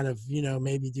just kind of,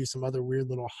 maybe do some other weird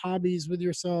little hobbies with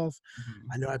yourself.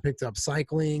 I know I picked up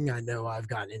cycling. I know I've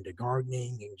gotten into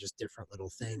gardening and just different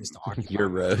little things to occupy your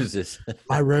roses.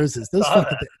 My roses. Those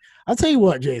fucking things. I'll tell you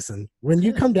what, Jason, when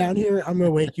you come down here, I'm going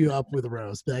to wake you up with a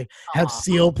rose. Have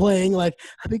Seal playing I've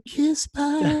been kissed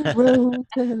by a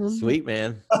rose. Sweet,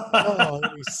 man. Oh,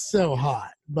 it'd be so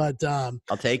hot. But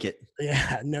I'll take it.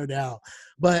 Yeah, no doubt.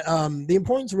 But the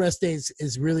importance of rest days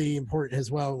is really important as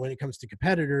well when it comes to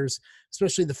competitors,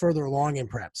 especially the further along in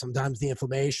prep. Sometimes the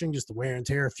inflammation, just the wear and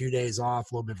tear, a few days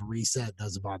off, a little bit of a reset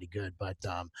does the body good. But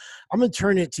I'm going to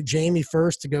turn it to Jamie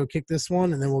first to go kick this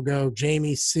one, and then we'll go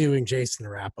Jamie, Sue, and Jason to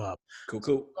wrap up. Cool.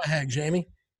 Go ahead, Jamie.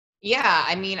 Yeah,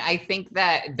 I mean, I think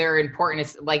that they're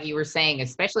important, like you were saying,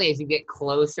 especially as you get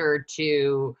closer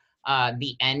to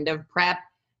the end of prep.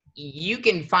 You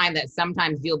can find that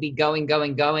sometimes you'll be going,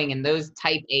 and those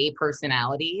type A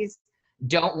personalities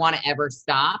don't want to ever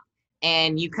stop.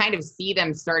 And you kind of see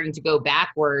them starting to go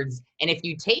backwards. And if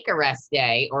you take a rest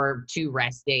day or 2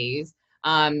 rest days,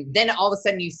 then all of a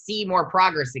sudden you see more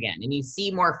progress again and you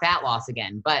see more fat loss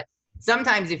again. But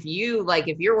sometimes if you're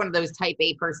one of those type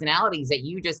A personalities that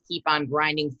you just keep on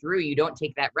grinding through, you don't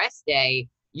take that rest day,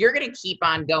 you're going to keep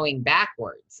on going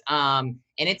backwards.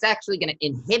 And it's actually going to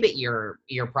inhibit your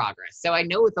progress. So I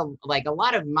know with a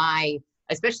lot of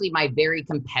especially my very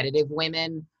competitive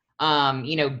women,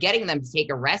 getting them to take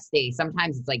a rest day,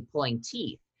 sometimes it's like pulling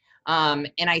teeth. And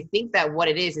I think that what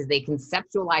it is they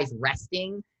conceptualize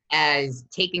resting as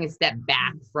taking a step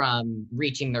back from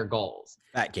reaching their goals.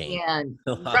 Fat gain. And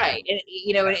right. And,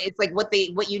 it's like what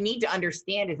you need to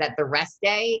understand is that the rest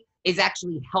day is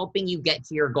actually helping you get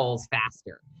to your goals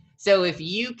faster. So if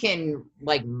you can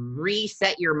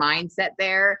reset your mindset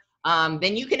there,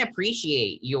 then you can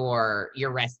appreciate your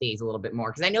rest days a little bit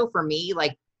more. Because I know for me,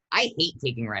 I hate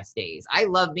taking rest days. I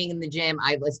love being in the gym.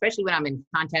 Especially when I'm in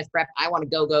contest prep, I want to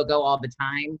go all the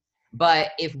time.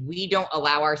 But if we don't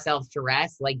allow ourselves to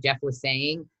rest, like Jeff was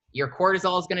saying, your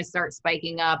cortisol is going to start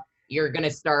spiking up. You're going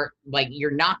to start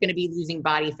you're not going to be losing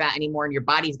body fat anymore, and your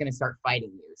body's going to start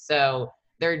fighting you. So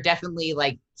they're definitely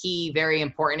key, very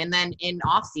important. And then in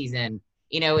off season,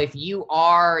 if you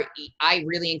are, I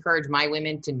really encourage my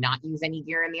women to not use any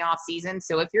gear in the off season.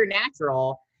 So if you're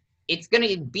natural, it's going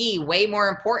to be way more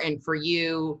important for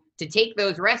you to take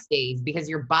those rest days because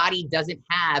your body doesn't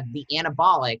have the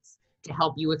anabolics to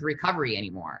help you with recovery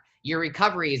anymore. Your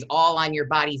recovery is all on your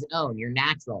body's own. You're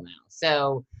natural now.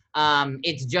 So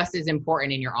it's just as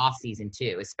important in your off season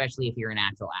too, especially if you're a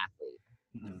natural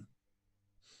athlete.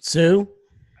 Sue?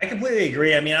 I completely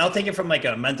agree. I mean, I'll take it from like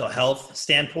a mental health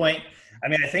standpoint. I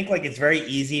mean, I think like it's very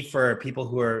easy for people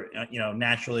who are,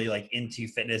 naturally like into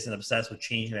fitness and obsessed with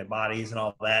changing their bodies and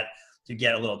all that to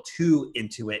get a little too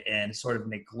into it and sort of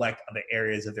neglect other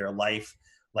areas of their life,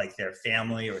 like their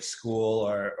family or school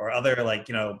or other like,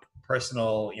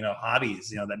 personal, hobbies,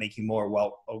 that make you more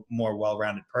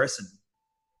well-rounded person.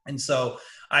 And so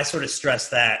I sort of stress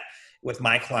that with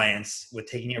my clients, with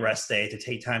taking a rest day, to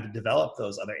take time to develop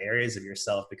those other areas of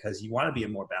yourself, because you want to be a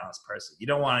more balanced person. You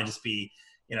don't want to just be,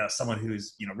 someone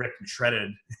who's, ripped and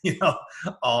shredded,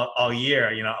 all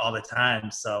year, all the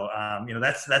time. So,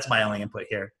 that's my only input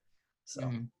here. So,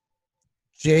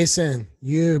 Jason,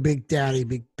 you big daddy,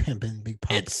 big pimpin', big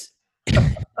pump.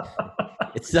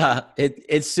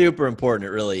 It's super important.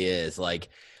 It really is. Like,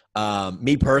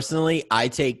 me personally, I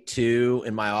take 2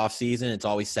 in my off season. It's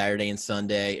always Saturday and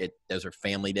Sunday. Those are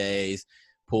family days,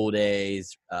 pool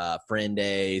days, friend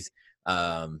days.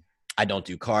 I don't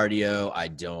do cardio. I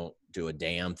don't do a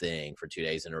damn thing for 2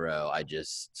 days in a row. I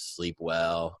just sleep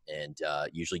well and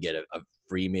usually get a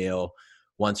free meal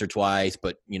once or twice.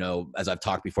 But, as I've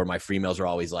talked before, my free meals are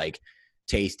always like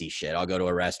tasty shit. I'll go to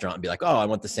a restaurant and be like, oh, I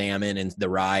want the salmon and the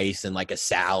rice and like a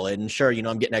salad. And sure,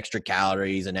 I'm getting extra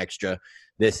calories and extra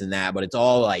this and that, but it's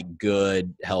all like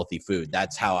good, healthy food.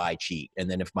 That's how I cheat. And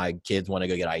then if my kids want to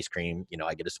go get ice cream,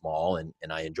 I get a small and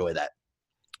I enjoy that.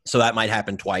 So that might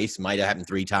happen twice, might happen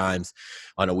 3 times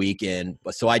on a weekend.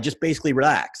 But so I just basically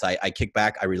relax. I kick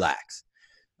back, I relax.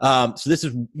 So this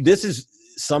is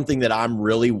something that I'm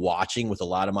really watching with a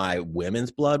lot of my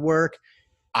women's blood work.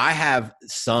 I have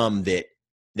some that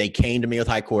they came to me with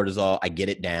high cortisol. I get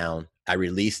it down. I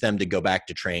release them to go back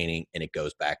to training and it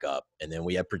goes back up. And then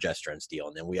we have progesterone steal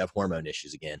and then we have hormone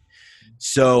issues again.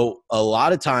 So a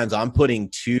lot of times I'm putting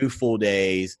 2 full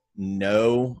days,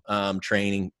 no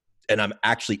training, and I'm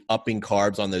actually upping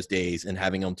carbs on those days and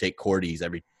having them take Cordy's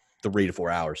every 3 to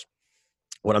 4 hours.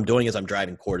 What I'm doing is I'm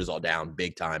driving cortisol down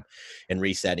big time and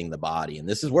resetting the body. And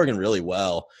this is working really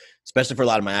well, especially for a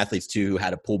lot of my athletes too, who had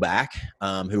to pull back,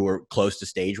 who were close to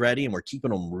stage ready, and we're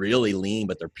keeping them really lean,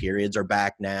 but their periods are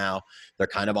back now. They're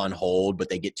kind of on hold, but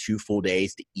they get 2 full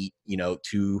days to eat,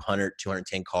 200,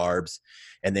 210 carbs.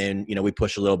 And then, we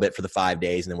push a little bit for the 5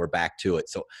 days and then we're back to it.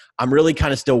 So I'm really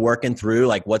kind of still working through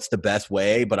like what's the best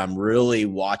way, but I'm really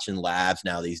watching labs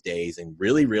now these days and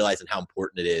really realizing how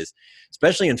important it is,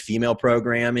 especially in female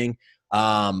programming.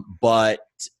 But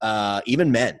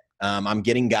even men, I'm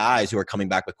getting guys who are coming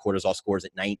back with cortisol scores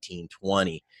at 19,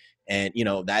 20, and,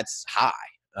 that's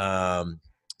high.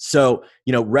 So,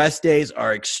 rest days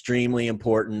are extremely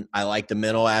important. I like the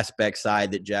mental aspect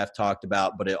side that Jeff talked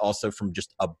about, but it also from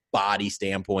just a body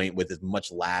standpoint with as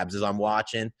much labs as I'm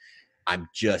watching, I'm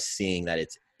just seeing that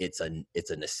it's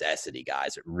a necessity,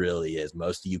 guys. It really is.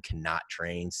 Most of you cannot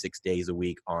train 6 days a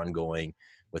week ongoing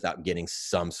without getting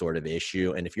some sort of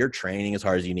issue. And if you're training as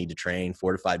hard as you need to train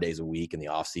 4 to 5 days a week in the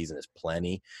off season is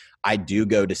plenty. I do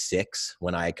go to 6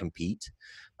 when I compete.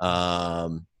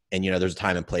 And, there's a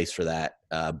time and place for that.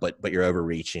 But you're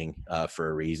overreaching for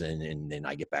a reason. And then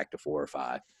I get back to 4 or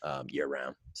 5 year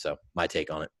round. So my take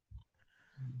on it.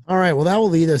 All right. Well, that will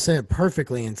lead us in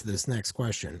perfectly into this next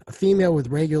question. A female with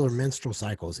regular menstrual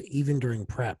cycles, even during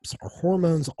preps, are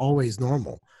hormones always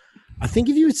normal? I think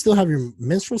if you would still have your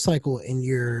menstrual cycle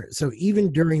so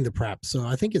even during the prep, so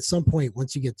I think at some point,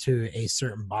 once you get to a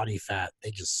certain body fat,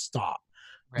 they just stop.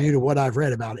 Right. Due to what I've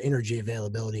read about energy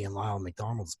availability in Lyle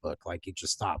McDonald's book, like it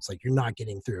just stops. Like you're not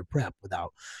getting through a prep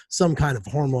without some kind of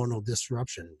hormonal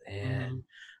disruption. And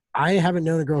I haven't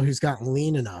known a girl who's gotten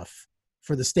lean enough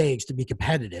for the stage to be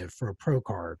competitive for a pro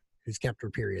card who's kept her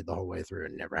period the whole way through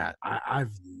and never had.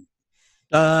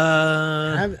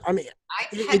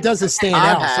 It doesn't stand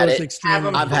out, so it's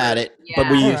extremely. I've had it, but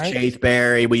we use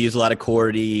Chaseberry. We use a lot of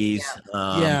Cordy's.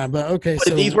 But okay.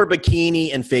 But these were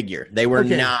bikini and figure. They were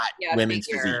not women's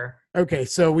physique. Okay,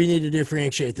 so we need to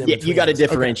differentiate them. Yeah, you got to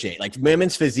differentiate. Like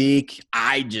women's physique,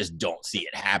 I just don't see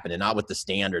it happening. Not with the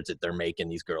standards that they're making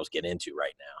these girls get into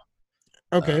right now.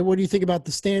 Okay, what do you think about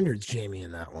the standards, Jamie,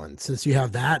 in that one? Since you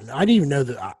have that, I didn't even know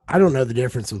that. I don't know the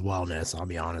difference with wellness. I'll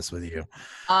be honest with you.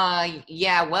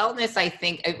 Yeah, wellness. I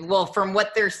think. Well, from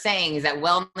what they're saying is that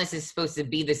wellness is supposed to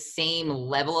be the same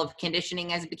level of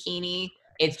conditioning as bikini.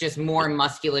 It's just more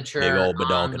musculature Big old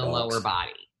on the badonkadonks. lower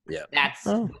body. Yeah. That's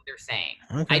Oh. what they're saying.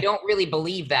 Okay. I don't really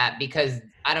believe that because,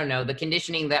 I don't know, the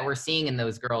conditioning that we're seeing in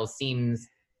those girls seems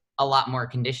a lot more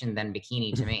conditioned than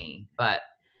bikini to me. But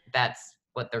that's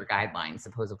what their guidelines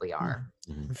supposedly are.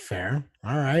 Fair.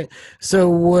 All right. So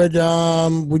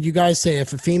would you guys say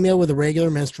if a female with a regular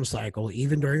menstrual cycle,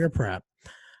 even during her prep,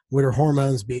 would her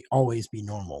hormones always be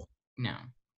normal? No.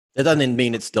 That doesn't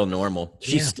mean it's still normal.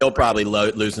 She's Yeah. still probably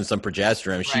losing some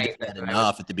progesterone. She Right, just had that's what I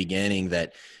enough at the beginning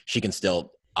that she can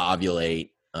still ovulate,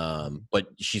 but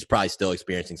she's probably still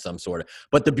experiencing some sort of.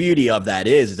 But the beauty of that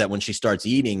is that when she starts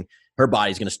eating, her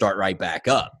body's going to start right back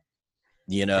up.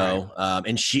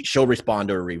 And she'll respond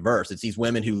to a reverse. It's these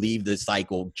women who leave the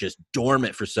cycle just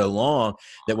dormant for so long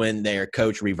that when their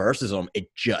coach reverses them,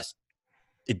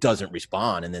 it doesn't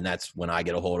respond. And then that's when I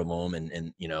get a hold of them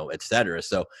and et cetera.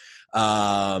 So,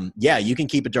 you can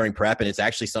keep it during prep. And it's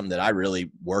actually something that I really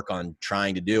work on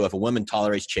trying to do. If a woman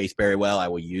tolerates Chase very well, I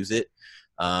will use it.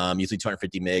 Usually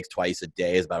 250 mgs twice a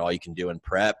day is about all you can do in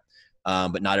prep.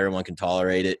 But not everyone can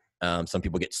tolerate it. Some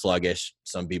people get sluggish.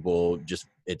 Some people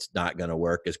it's not going to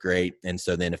work as great. And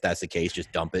so then if that's the case,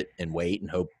 just dump it and wait and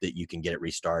hope that you can get it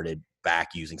restarted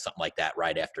back using something like that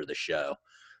right after the show.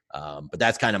 But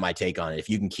that's kind of my take on it. If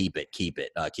you can keep it. Keep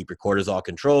your cortisol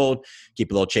controlled,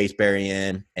 keep a little chasteberry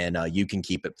in, and you can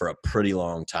keep it for a pretty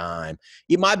long time.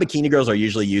 My bikini girls are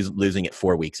usually losing it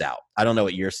 4 weeks out. I don't know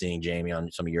what you're seeing, Jamie,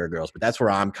 on some of your girls, but that's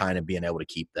where I'm kind of being able to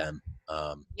keep them.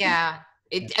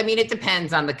 It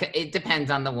depends on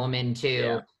the woman too.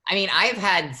 Yeah. I mean, I've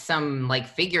had some like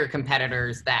figure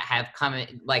competitors that have come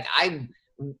in, like I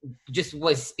just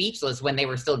was speechless when they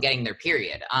were still getting their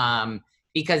period.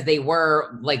 Because they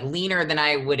were like leaner than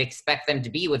I would expect them to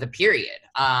be with a period.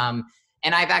 And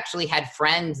I've actually had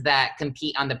friends that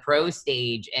compete on the pro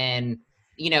stage and,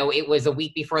 it was a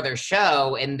week before their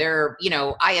show and they're,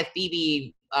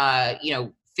 IFBB,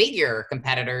 figure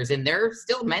competitors and they're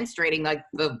still menstruating like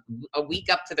a week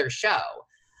up to their show.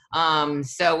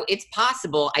 So it's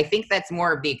possible. I think that's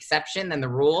more of the exception than the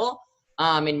rule.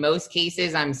 In most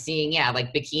cases, I'm seeing,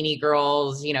 like bikini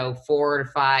girls, 4 to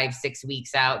 5, 6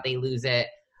 weeks out, they lose it.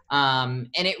 And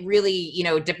it really,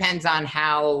 depends on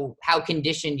how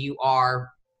conditioned you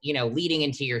are, leading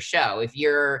into your show. If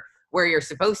you're where you're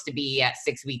supposed to be at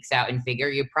 6 weeks out in figure,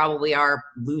 you probably are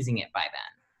losing it by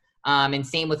then. And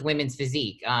same with women's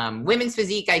physique. Women's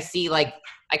physique, I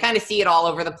kind of see it all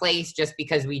over the place just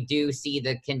because we do see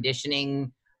the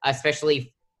conditioning,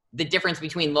 especially the difference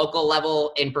between local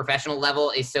level and professional level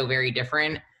is so very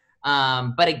different.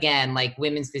 But again, like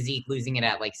women's physique losing it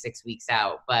at like 6 weeks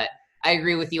out. But I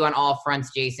agree with you on all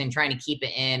fronts, Jason, trying to keep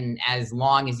it in as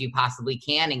long as you possibly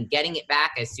can and getting it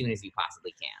back as soon as you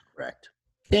possibly can. Correct.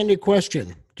 Candid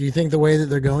question. Do you think the way that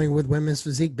they're going with women's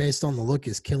physique based on the look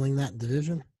is killing that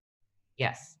division?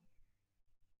 Yes.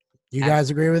 You guys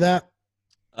agree with that?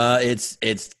 It's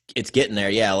getting there.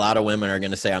 Yeah. A lot of women are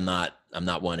going to say, I'm not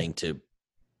wanting to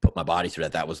put my body through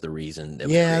that. That was the reason.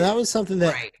 That was something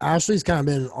that Right. Ashley's kind of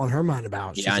been on her mind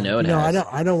about. She's I know like, it has.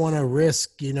 I don't want to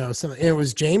risk, some. It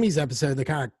was Jamie's episode that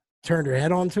kind of turned her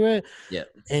head onto it. Yeah.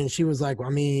 And she was like, well,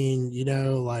 I mean,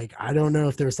 I don't know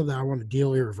if there's something I want to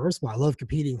deal irreversible. I love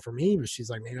competing for me, but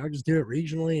she's like, maybe I'll just do it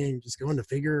regionally and just go into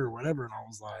figure or whatever. And I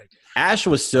was like, Ash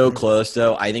was so close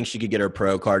though. I think she could get her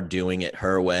pro card doing it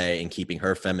her way and keeping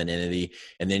her femininity.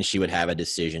 And then she would have a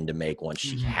decision to make once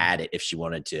she had it, if she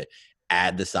wanted to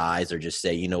add the size or just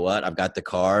say, you know what, I've got the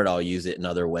card, I'll use it in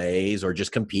other ways, or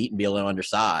just compete and be a little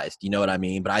undersized. You know what I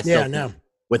mean? But I still think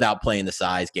without playing the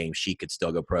size game, she could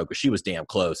still go pro because she was damn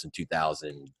close in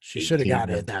 2000. She should have got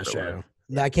it at that show.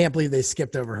 I can't believe they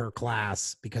skipped over her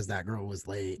class because that girl was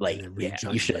late. Yeah,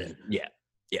 you should. Yeah.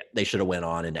 They should have went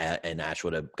on and Ash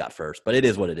would have got first. But it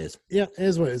is what it is. Yeah, it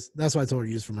is what it is. That's why I told her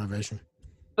to use for motivation.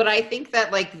 But I think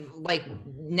that like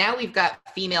now we've got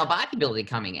female bodybuilding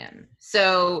coming in.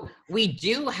 So we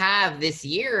do have this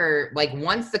year, like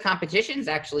once the competitions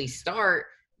actually start,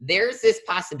 there's this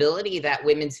possibility that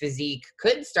women's physique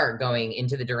could start going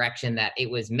into the direction that it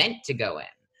was meant to go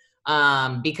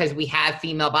in, because we have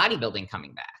female bodybuilding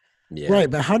coming back. Yeah. Right,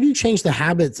 but how do you change the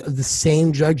habits of the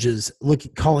same judges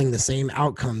calling the same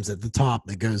outcomes at the top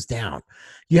that goes down?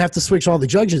 You have to switch all the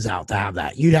judges out to have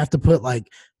that. You'd have to put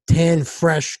like 10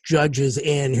 fresh judges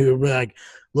in who are like,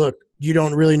 look, you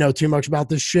don't really know too much about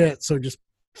this shit, so just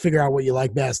figure out what you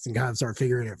like best and kind of start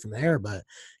figuring it from there. But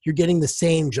you're getting the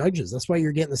same judges. That's why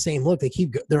you're getting the same look.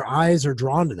 Their eyes are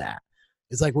drawn to that.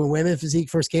 It's like when women physique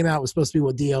first came out, it was supposed to be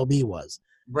what DLB was.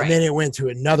 Right. And then it went to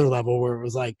another level where it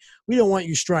was like, we don't want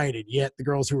you strided, yet the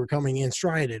girls who were coming in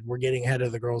strided were getting ahead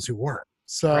of the girls who weren't.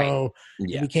 So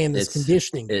it became this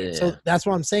conditioning game. So that's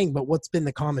what I'm saying. But what's been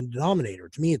the common denominator?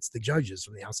 To me, it's the judges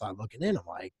from the outside looking in. I'm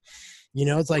like,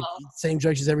 it's like same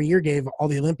judges every year gave all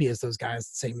the Olympias those guys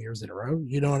the same years in a row.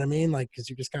 You know what I mean? Like, because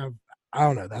you just kind of, I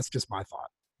don't know. That's just my thought.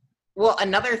 Well,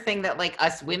 another thing that like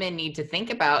us women need to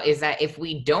think about is that if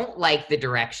we don't like the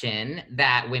direction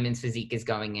that women's physique is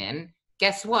going in,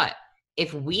 guess what?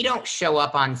 If we don't show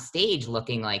up on stage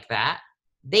looking like that,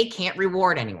 they can't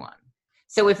reward anyone.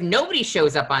 So if nobody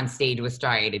shows up on stage with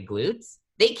striated glutes,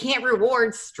 they can't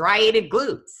reward striated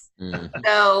glutes.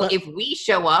 So if we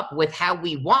show up with how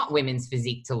we want women's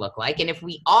physique to look like, and if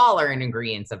we all are in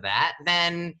agreement of that,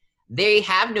 then they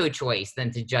have no choice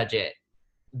than to judge it.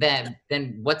 Then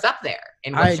what's up there?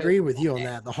 And I agree with you on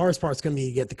that. The hardest part's going to be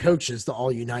to get the coaches to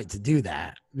all unite to do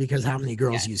that, because how many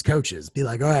girls use coaches? Be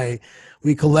like, all right,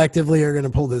 we collectively are going to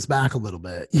pull this back a little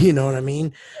bit. You know what I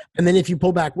mean? And then if you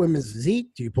pull back women's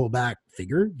physique, do you pull back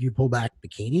figure? Do you pull back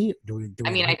bikini?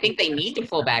 I think they need to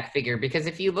pull back figure, because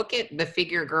if you look at the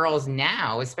figure girls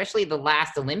now, especially the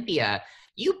last Olympia,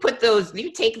 you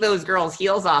take those girls'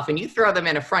 heels off and you throw them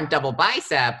in a front double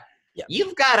bicep. Yep.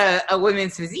 You've got a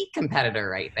women's physique competitor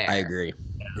right there. I agree.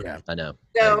 Yeah, I know.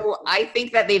 So I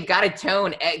think that they've got to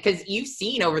tone, because you've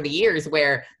seen over the years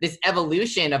where this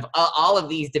evolution of all of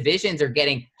these divisions are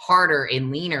getting harder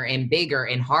and leaner and bigger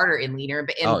and harder and leaner.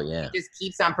 And it just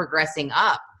keeps on progressing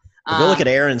up. Go look at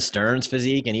Aaron Stern's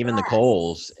physique and even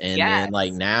Nicole's. And then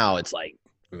like now it's like,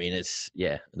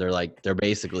 they're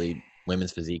basically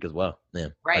women's physique as well. Yeah.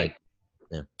 Right.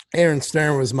 Aaron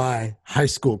Stern was my high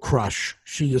school crush.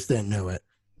 She just didn't know it.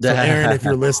 So Aaron, if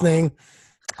you're listening,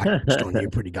 I pushed on you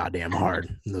pretty goddamn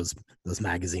hard in those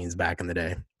magazines back in the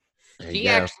day. She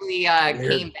actually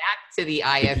came back to the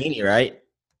IFB. Bikini, right?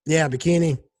 Yeah,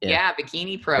 bikini. Yeah,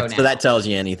 Bikini Pro now. So that tells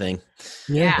you anything.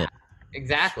 Yeah,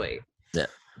 exactly. Yeah.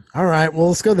 All right, well,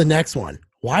 let's go to the next one.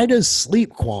 Why does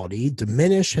sleep quality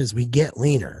diminish as we get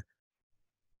leaner?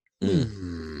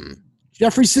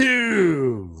 Jeffrey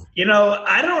Sue.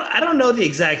 I don't know the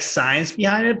exact science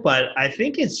behind it, but I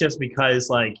think it's just because,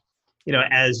 like,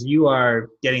 as you are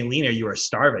getting leaner, you are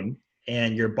starving,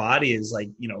 and your body is like,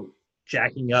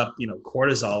 jacking up,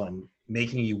 cortisol and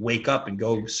making you wake up and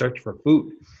go search for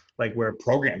food, like we're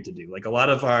programmed to do. Like a lot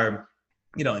of our,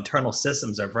 internal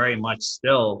systems are very much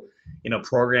still,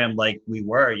 programmed like we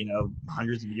were,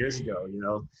 hundreds of years ago,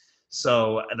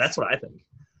 So that's what I think.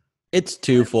 It's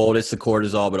twofold. It's the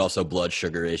cortisol, but also blood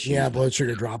sugar issues. Yeah, blood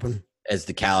sugar dropping. As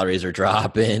the calories are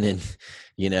dropping and,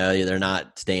 they're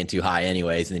not staying too high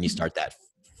anyways. And then you start that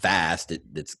fast.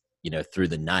 It's, through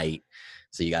the night.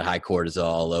 So you got high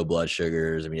cortisol, low blood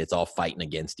sugars. I mean, it's all fighting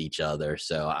against each other.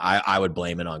 So I would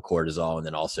blame it on cortisol, and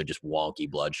then also just wonky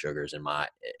blood sugars in my,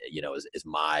 is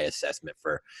my assessment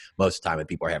for most of the time when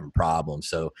people are having problems.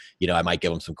 So, I might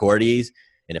give them some Cordies.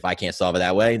 And if I can't solve it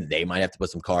that way, they might have to put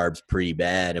some carbs pretty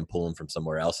bad and pull them from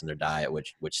somewhere else in their diet,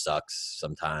 which sucks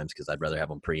sometimes, because I'd rather have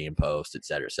them pre and post, et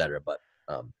cetera, et cetera. But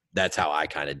that's how I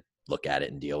kind of look at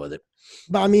it and deal with it.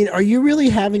 But I mean, are you really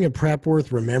having a prep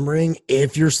worth remembering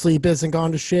if your sleep isn't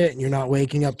gone to shit and you're not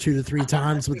waking up 2 to 3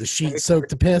 times with the sheet soaked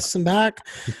to piss and back?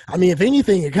 I mean, if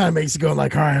anything, it kind of makes you go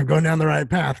like, all right, I'm going down the right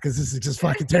path because this is just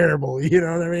fucking terrible. You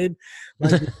know what I mean?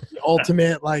 Like the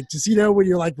ultimate, like just, when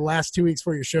you're like the last 2 weeks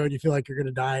before your show and you feel like you're going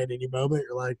to die at any moment,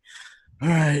 you're like, all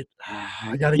right,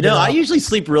 I got to get I usually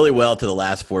sleep really well to the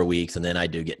last 4 weeks, and then I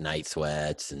do get night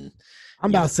sweats. And I'm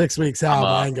about 6 weeks out.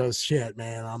 Mine goes shit,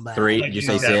 man. I'm back. 3? Did you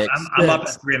say 6? I'm up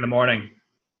at 3 a.m.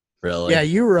 Really? Yeah,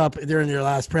 you were up during your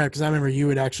last prep, because I remember you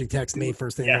would actually text me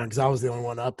first thing in the morning, because I was the only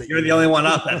one up. You were the only one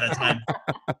up at that time.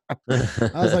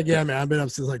 I was like, yeah, man, I've been up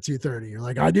since like 2:30. You're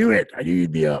like, I knew it. I knew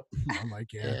you'd be up. I'm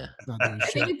like, yeah. I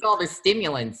think it's all the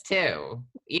stimulants too.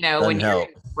 When you're in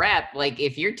prep, like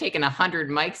if you're taking 100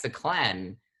 mics of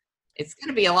Clen, it's going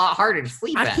to be a lot harder to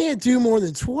sleep I can't do more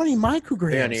than 20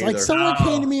 micrograms. Like someone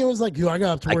came to me and was like, I got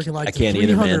up to work in like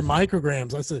 300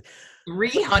 micrograms. I said,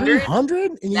 300?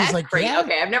 300? And he was like, crazy. yeah.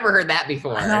 Okay, I've never heard that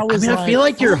before. And I feel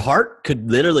like your heart could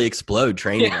literally explode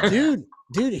training.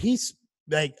 Dude, he's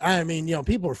like, I mean,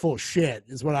 people are full of shit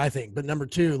is what I think. But number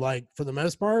two, like for the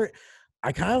most part,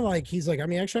 I kind of like, he's like, I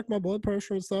mean, I checked my blood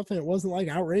pressure and stuff and it wasn't like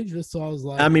outrageous. So I was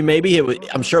like, I mean, maybe it was,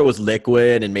 I'm sure it was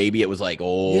liquid and maybe it was like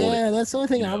old. Yeah, that's the only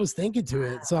thing I was thinking to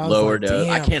it. So I was lower like, dose.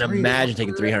 I can't imagine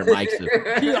taking 300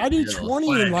 mics. Dude, I do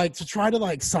 20 and like to try to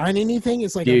like sign anything.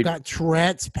 It's like I've got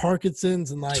Tourette's,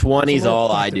 Parkinson's, and like 20 is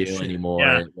all I do anymore.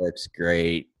 Yeah. It works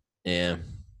great. Yeah.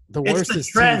 The worst is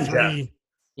trend, 2-3.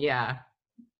 Yeah.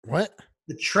 What?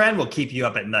 The trend will keep you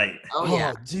up at night. Oh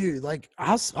yeah. Dude, like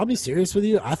I'll be serious with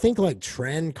you. I think like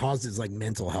trend causes like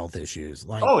mental health issues.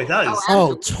 Like Oh, it does.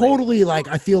 Oh, totally. Like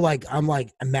I feel like I'm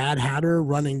like a Mad Hatter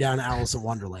running down Alice in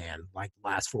Wonderland like the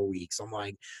last 4 weeks. I'm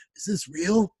like, is this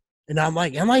real? And I'm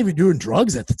like, I'm not even doing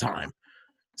drugs at the time.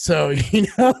 So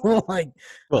like,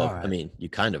 Well, all right. I mean, you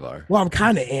kind of are. Well, I'm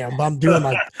kind of am, but I'm doing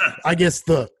like, I guess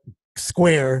the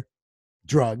square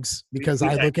drugs because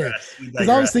I look at, because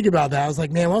I was thinking about that. I was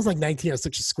like, man, when I was like 19, I was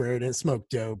such a square, didn't smoke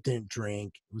dope, didn't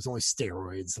drink. It was only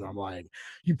steroids. And I'm like,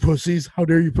 you pussies, how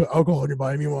dare you put alcohol in your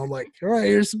body? Meanwhile, I'm like, all right,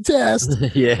 here's some tests.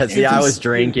 Yeah, see, I was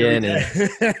drinking and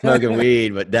smoking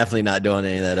weed, but definitely not doing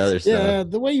any of that other stuff. Yeah,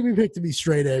 the way you pick to be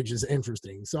straight edge is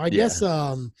interesting. So I guess,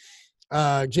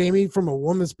 Jamie, from a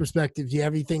woman's perspective, do you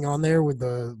have anything on there with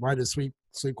the why does sleep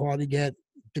quality get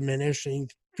diminished? Any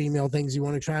female things you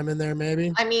want to chime in there,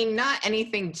 maybe? I mean, not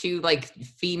anything too like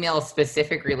female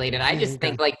specific related. I just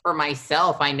think like for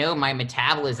myself, I know my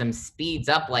metabolism speeds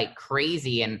up like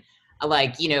crazy. And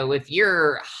like, if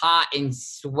you're hot and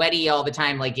sweaty all the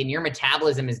time, like, and your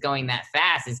metabolism is going that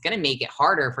fast, it's going to make it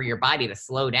harder for your body to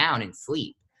slow down and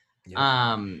sleep. Yep.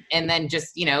 And then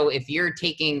just, if you're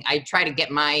taking, I try to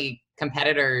get my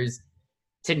competitors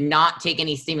to not take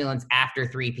any stimulants after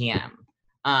 3 p.m.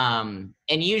 And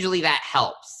usually that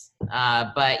helps.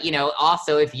 But,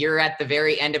 also if you're at the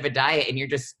very end of a diet and you're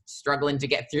just struggling to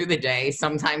get through the day,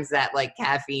 sometimes that like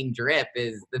caffeine drip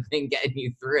is the thing getting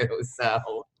you through. So,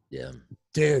 yeah.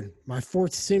 Dude, my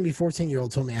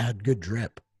 14-year-old told me I had good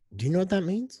drip. Do you know what that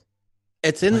means?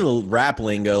 It's in the rap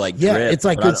lingo, like yeah, drip, it's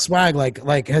like good swag,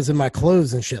 like as in my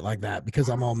clothes and shit like that, because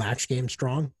I'm all match game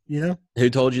strong, Who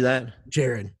told you that?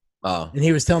 Jared. Oh, and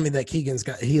he was telling me that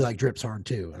he like drips hard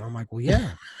too, and I'm like, well,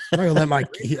 yeah. I'm not gonna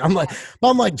let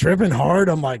I'm like dripping hard.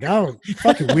 I'm like, oh,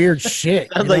 fucking weird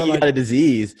shit. Sounds like you got a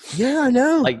disease. Yeah, I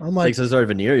know. I'm like some sort of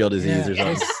venereal disease or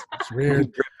something. It's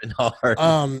weird. Dripping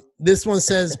hard. This one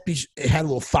says it had a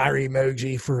little fire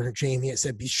emoji for Jamie. It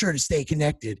said, "Be sure to stay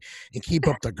connected and keep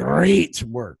up the great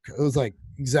work." It was like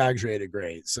exaggerated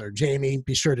great. So Jamie,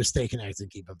 be sure to stay connected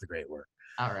and keep up the great work.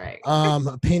 All right.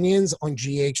 Opinions on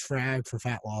GH frag for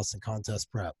fat loss and contest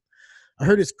prep. I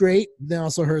heard it's great. Then I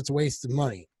also heard it's a waste of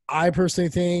money. I personally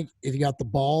think if you got the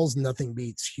balls, nothing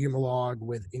beats Humalog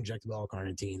with injectable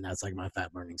L-carnitine. That's like my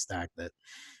fat burning stack that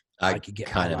I could get.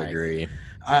 Kind of agree.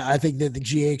 I think that the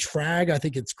GH frag, I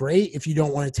think it's great if you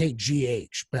don't want to take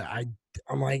GH. But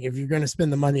I'm like, if you're going to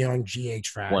spend the money on GH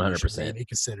frag, 100%, maybe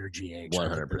consider GH.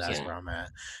 100%. That's where I'm at.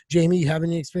 Jamie, you have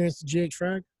any experience with GH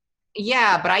frag?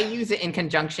 Yeah, but I use it in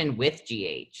conjunction with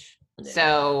GH.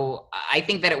 So I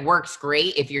think that it works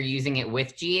great if you're using it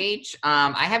with GH.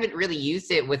 I haven't really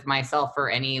used it with myself or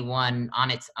anyone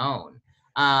on its own.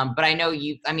 But I know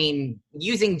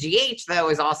using GH though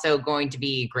is also going to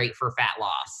be great for fat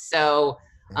loss. So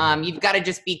you've got to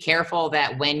just be careful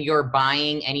that when you're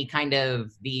buying any kind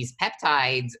of these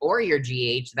peptides or your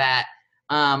GH that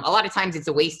a lot of times it's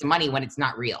a waste of money when it's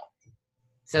not real.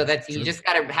 So you just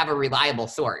got to have a reliable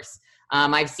source.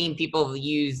 I've seen people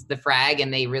use the frag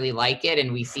and they really like it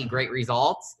and we see great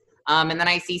results. And then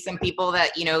I see some people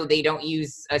that, they don't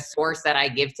use a source that I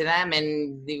give to them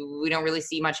and we don't really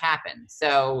see much happen.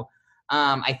 So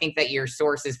I think that your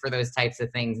sources for those types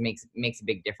of things makes a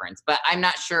big difference. But I'm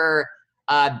not sure,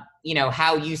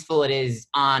 how useful it is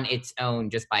on its own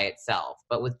just by itself.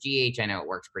 But with GH, I know it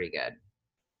works pretty good.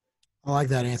 I like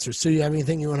that answer. So you have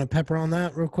anything you want to pepper on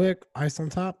that real quick? Ice on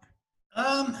top?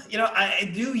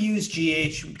 I do use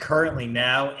GH currently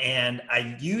now, and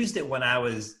I used it when I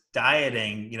was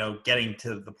dieting, getting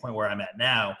to the point where I'm at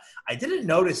now. I didn't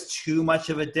notice too much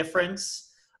of a difference.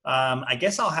 I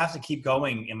guess I'll have to keep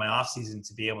going in my off season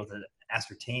to be able to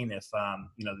ascertain if,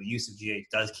 the use of GH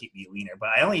does keep me leaner, but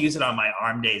I only use it on my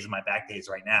arm days and my back days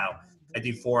right now. I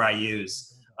do 4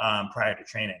 IUs prior to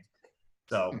training.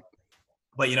 So,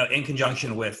 but, in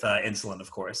conjunction with insulin,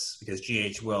 of course, because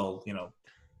GH will,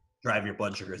 drive your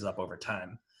blood sugars up over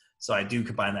time. So I do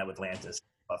combine that with Lantus,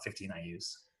 about 15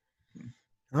 IUs.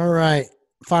 All right.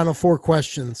 Final 4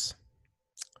 questions.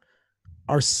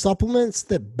 Are supplements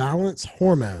that balance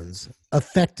hormones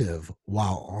effective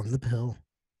while on the pill?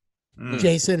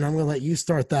 Jason, I'm going to let you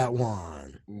start that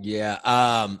one.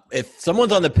 Yeah. If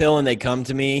someone's on the pill and they come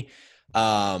to me,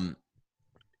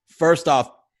 first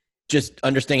off, just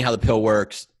understanding how the pill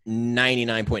works.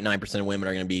 99.9% of women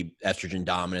are going to be estrogen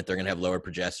dominant. They're going to have lower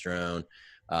progesterone.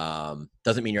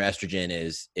 Doesn't mean your estrogen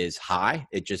is high.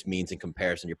 It just means in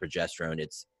comparison to your progesterone,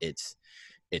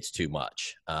 it's too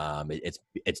much.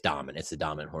 It's dominant. It's the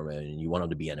dominant hormone, and you want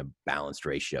them to be in a balanced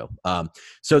ratio.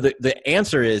 So the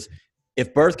answer is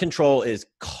if birth control is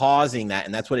causing that,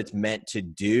 and that's what it's meant to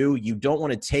do, you don't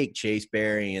want to take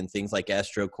chasteberry and things like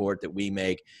estrocort that we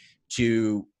make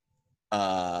to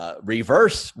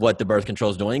reverse what the birth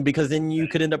control is doing, because then you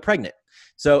could end up pregnant.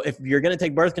 So if you're going to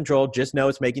take birth control, just know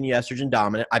it's making you estrogen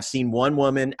dominant. I've seen one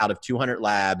woman out of 200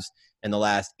 labs in the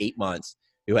last 8 months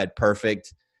who had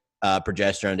perfect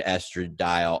progesterone to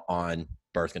estradiol on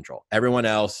birth control. Everyone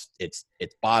else, it's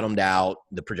bottomed out.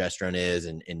 The progesterone is,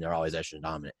 and they're always estrogen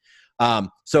dominant.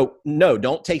 So no,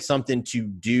 don't take something to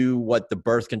do what the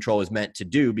birth control is meant to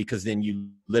do, because then you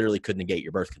literally could negate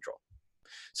your birth control.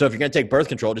 So if you're going to take birth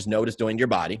control, just know what it's doing to your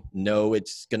body. Know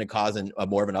it's going to cause a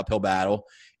more of an uphill battle,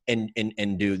 and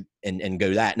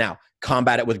go that. Now,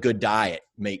 combat it with good diet.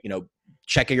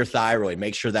 Check your thyroid.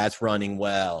 Make sure that's running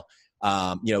well.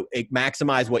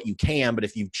 Maximize what you can. But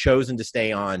if you've chosen to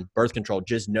stay on birth control,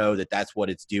 just know that that's what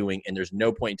it's doing, and there's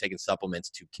no point in taking supplements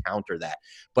to counter that.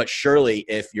 But surely,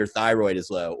 if your thyroid is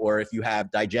low, or if you have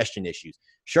digestion issues,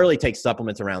 surely take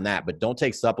supplements around that. But don't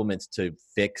take supplements to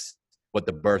fix what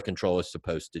the birth control is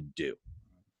supposed to do.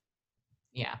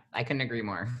 Yeah, I couldn't agree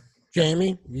more.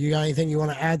 Jamie, you got anything you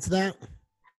want to add to that?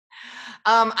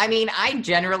 I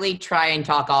generally try and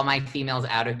talk all my females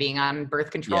out of being on birth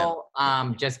control,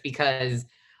 just because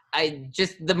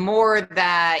the more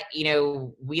that,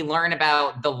 we learn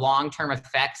about the long-term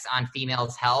effects on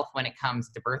females' health when it comes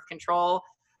to birth control,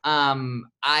 it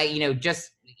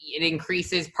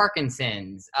increases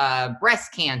Parkinson's,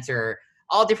 breast cancer,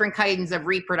 all different kinds of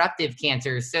reproductive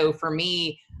cancers. So for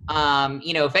me,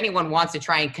 if anyone wants to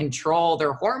try and control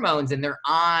their hormones and they're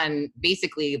on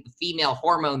basically female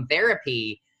hormone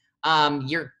therapy,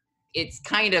 it's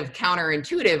kind of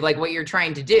counterintuitive, like what you're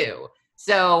trying to do.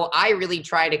 So I really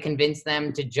try to convince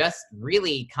them to just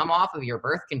really come off of your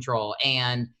birth control.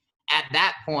 And at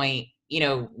that point,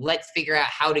 let's figure out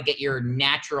how to get your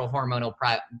natural hormonal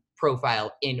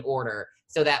profile in order.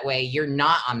 So that way you're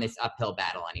not on this uphill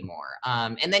battle anymore.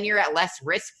 And then you're at less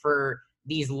risk for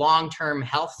these long-term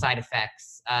health side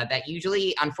effects that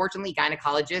usually, unfortunately,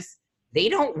 gynecologists, they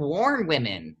don't warn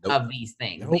women of these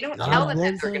things. They don't tell them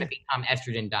that they're going to become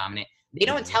estrogen dominant. They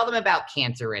don't tell them about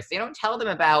cancer risk. They don't tell them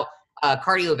about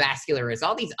cardiovascular risk,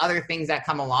 all these other things that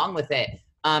come along with it.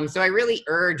 So I really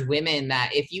urge women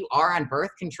that if you are on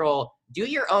birth control, do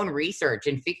your own research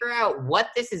and figure out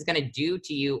what this is going to do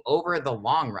to you over the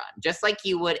long run, just like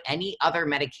you would any other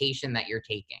medication that you're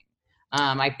taking.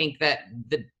 I think that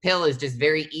the pill is just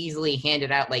very easily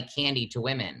handed out like candy to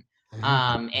women.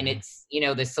 And it's,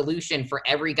 the solution for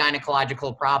every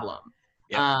gynecological problem.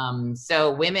 Yep.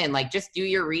 So women, just do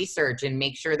your research and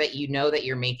make sure that you know that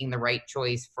you're making the right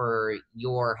choice for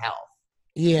your health.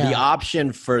 Yeah. The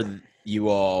option for you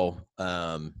all,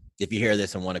 if you hear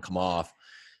this and want to come off,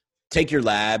 take your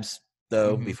labs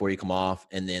though before you come off,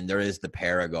 and then there is the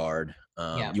Paragard.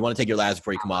 You want to take your labs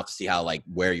before you come off to see how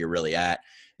where you're really at.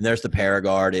 And there's the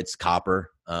Paragard. It's copper.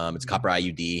 It's copper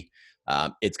IUD.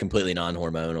 It's completely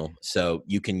non-hormonal, so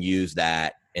you can use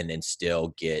that and then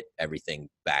still get everything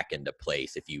back into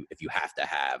place if you have to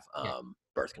have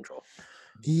birth control.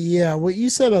 Yeah, what you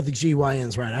said about the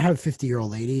GYN's right. I have a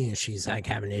 50-year-old lady, and she's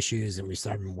having issues, and we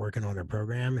started working on her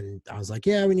program, and I was like,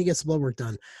 yeah, we need to get some blood work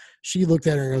done. She looked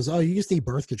at her and goes, oh, you just need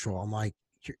birth control. I'm like,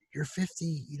 you're 50,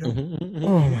 you don't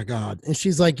oh my God. And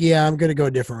she's like, yeah, I'm gonna go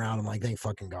a different route. I'm like, thank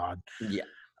fucking God.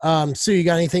 Yeah. Sue, you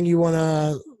got anything you want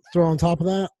to throw on top of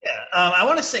that? Yeah, I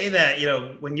want to say that,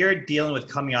 when you're dealing with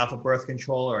coming off of birth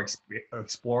control or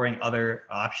exploring other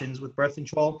options with birth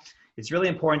control, it's really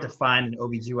important to find an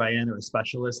OBGYN or a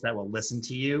specialist that will listen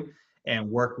to you and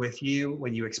work with you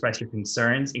when you express your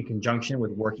concerns, in conjunction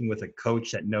with working with a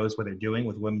coach that knows what they're doing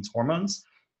with women's hormones.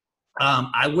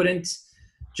 I wouldn't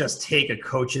just take a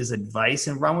coach's advice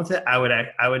and run with it. I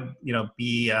would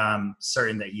be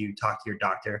certain that you talk to your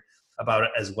doctor about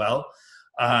it as well.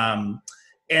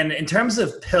 And in terms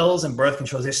of pills and birth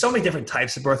controls, there's so many different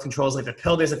types of birth controls. Like the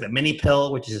pill, there's the mini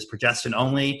pill, which is just progesterone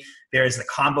only. There's the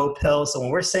combo pill. So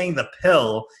when we're saying the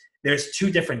pill, there's two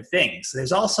different things.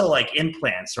 There's also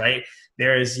implants, right?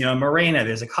 There's, Mirena,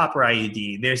 there's a copper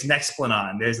IUD, there's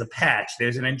Nexplanon, there's a patch,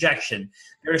 there's an injection.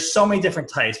 There's so many different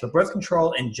types, but birth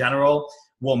control in general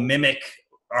will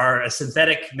a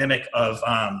synthetic mimic of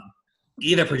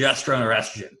either progesterone or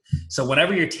estrogen. So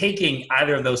whenever you're taking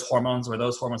either of those hormones or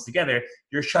those hormones together,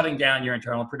 you're shutting down your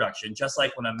internal production. Just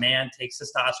like when a man takes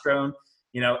testosterone,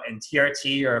 and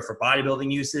TRT or for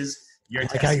bodybuilding uses, you're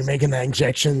how you're making that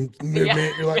injection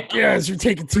movement. You're like, yes, you're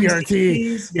taking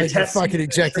TRT. You're fucking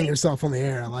injecting yourself on the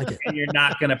air. I like it. And you're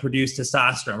not going to produce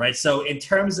testosterone, right? So in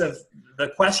terms of the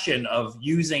question of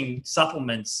using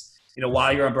supplements,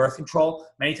 while you're on birth control,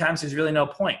 many times there's really no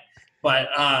point. But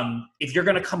if you're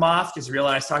going to come off, just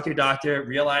talk to your doctor,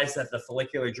 realize that the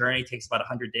follicular journey takes about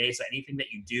 100 days. So anything that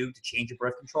you do to change your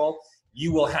birth control,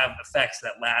 you will have effects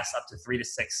that last up to 3 to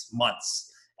 6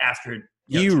 months after.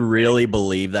 You really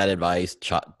believe that advice?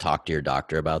 Talk to your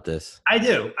doctor about this. I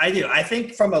do. I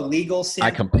think from a legal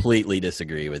standpoint, I completely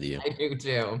disagree with you. I do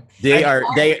too. Their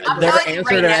telling you answer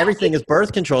right to now, everything is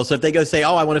birth control. So if they go say,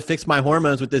 "Oh, I want to fix my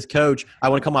hormones with this coach. I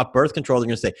want to come off birth control," they're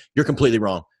going to say, "You're completely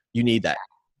wrong. You need that."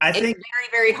 I think it's very,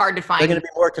 very hard to find. They're going to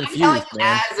be more I'm telling confused, you,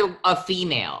 man. as a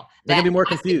female, They're going to be more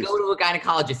has confused. To go to a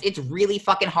gynecologist. It's really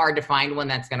fucking hard to find one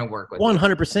that's going to work with.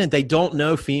 100%. They don't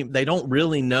know. They don't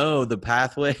really know the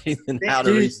pathways and how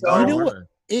to restart. You know what?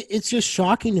 It's just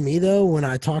shocking to me, though, when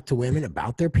I talk to women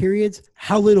about their periods,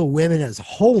 how little women as a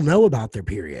whole know about their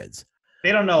periods.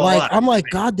 They don't know. Like, I'm like,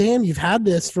 God damn, you've had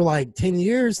this for like 10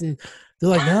 years. And they're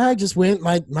like, no, I just went,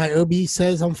 my OB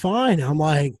says I'm fine. I'm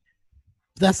like,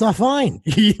 that's not fine.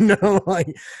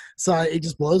 Like, so it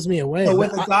just blows me away. So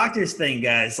with the doctor's thing,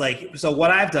 guys, like, so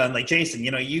what I've done, like Jason,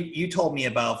 you told me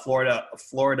about Florida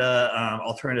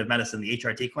alternative medicine, the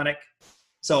HRT clinic.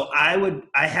 So I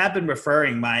have been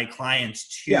referring my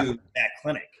clients to that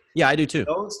clinic. Yeah, I do too.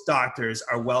 Those doctors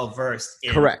are well versed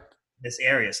in this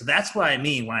area. So that's what I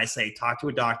mean when I say talk to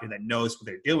a doctor that knows what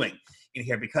they're doing in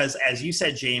here. Because as you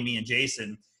said, Jamie and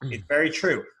Jason, it's very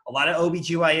true. A lot of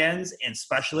OBGYNs and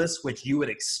specialists, which you would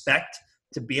expect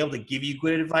to be able to give you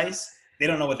good advice, they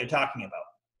don't know what they're talking about.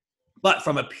 But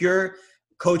from a pure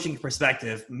coaching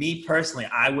perspective, me personally,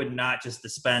 I would not just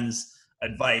dispense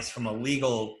advice from a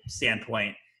legal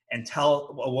standpoint and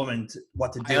tell a woman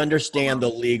what to do. I understand the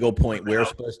legal point. We're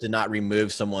supposed to not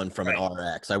remove someone from an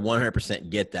RX. I 100%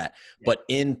 get that. Yeah. But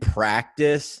in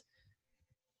practice,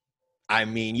 I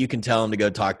mean, you can tell them to go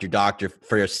talk to your doctor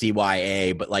for your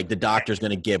CYA, but like the doctor's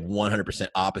going to give 100%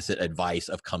 opposite advice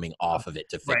of coming off of it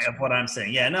to fix it. Of what I'm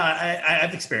saying. Yeah, no,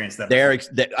 I've experienced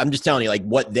that. I'm just telling you, like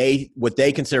what they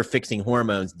consider fixing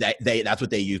hormones, that's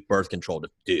what they use birth control to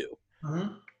do.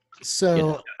 Mm-hmm.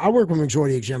 So I work with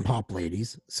majority of Gen Pop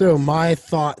ladies. So my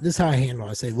thought, this is how I handle it.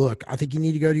 I say, look, I think you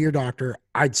need to go to your doctor.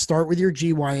 I'd start with your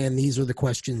GYN. These are the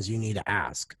questions you need to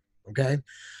ask. Okay.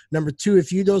 Number two,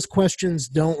 if those questions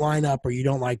don't line up or you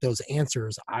don't like those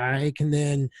answers, I can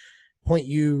then point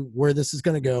you where this is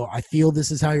going to go. I feel this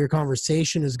is how your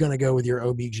conversation is going to go with your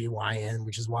OBGYN,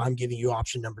 which is why I'm giving you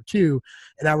option number 2.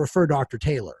 And I refer Dr.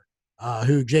 Taylor,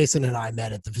 who Jason and I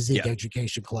met at the Physique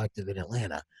Education Collective in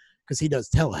Atlanta. Because he does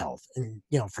telehealth, and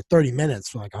for 30 minutes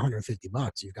for like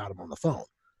 $150, you've got him on the phone.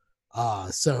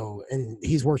 And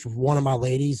he's worked with one of my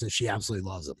ladies, and she absolutely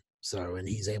loves him. So, and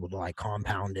he's able to like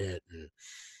compound it and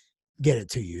get it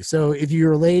to you. So, if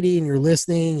you're a lady and you're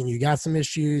listening and you got some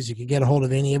issues, you can get a hold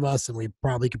of any of us, and we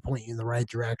probably could point you in the right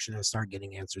direction and start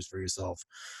getting answers for yourself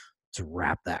to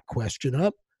wrap that question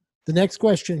up. The next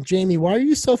question, Jamie, why are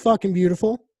you so fucking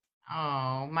beautiful?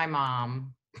 Oh, my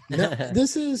mom. No,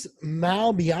 this is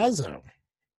Mal Biazzo.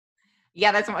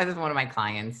 Yeah, that's one of my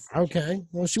clients. Okay.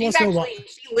 Well, she wants to know what.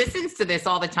 She listens to this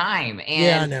all the time. And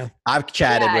yeah, I know. I've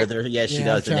chatted with her. Yes, she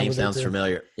does. The name sounds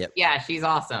familiar. Yep. Yeah, she's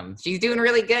awesome. She's doing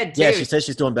really good, too. Yeah, she says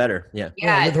she's doing better. Yeah.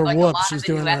 Yeah, with her like whoop, she's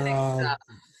doing her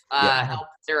stuff.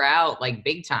 Helps her out like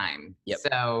big time. Yep.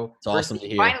 So it's awesome to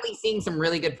hear. Finally seeing some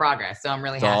really good progress. So I'm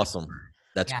really happy. Awesome.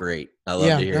 That's great. I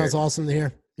love to hear. That's awesome to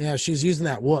hear. Yeah, she's using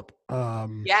that whoop.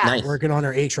 Nice. Working on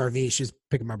her HRV. She's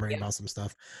picking my brain about some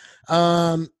stuff.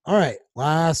 All right.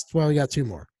 We got 2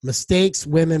 more. Mistakes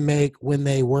women make when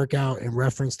they work out in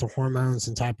reference to hormones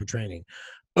and type of training.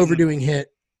 Overdoing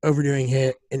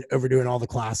HIIT, and overdoing all the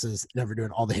classes, never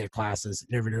doing all the HIIT classes,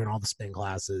 never doing all the spin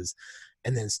classes,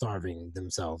 and then starving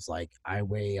themselves. Like, I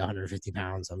weigh 150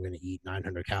 pounds. I'm going to eat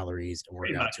 900 calories and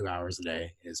work out 2 hours a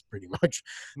day is pretty much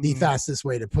the fastest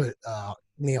way to put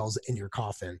nails in your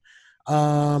coffin.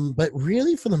 But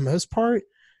really, for the most part,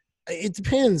 it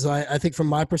depends. I think from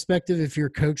my perspective, if you're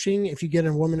coaching, if you get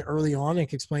a woman early on and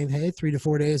can explain, hey, 3 to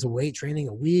 4 days of weight training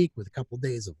a week with a couple of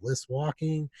days of list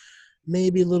walking,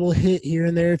 maybe a little HIIT here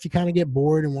and there if you kind of get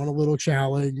bored and want a little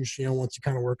challenge, once you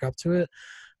kind of work up to it.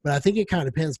 But I think it kind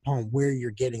of depends upon where you're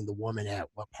getting the woman at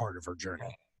what part of her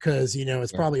journey. Because,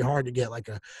 it's probably hard to get like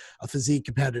a physique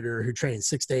competitor who trains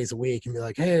 6 days a week and be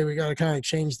like, hey, we got to kind of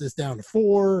change this down to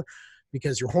 4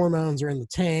 because your hormones are in the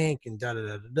tank and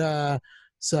da-da-da-da-da.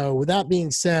 So with that being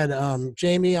said,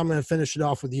 Jamie, I'm going to finish it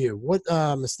off with you. What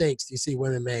mistakes do you see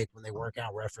women make when they work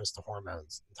out reference to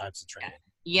hormones and types of training?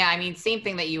 Yeah, I mean, same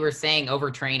thing that you were saying,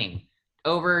 overtraining,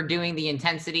 overdoing the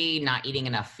intensity, not eating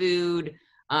enough food.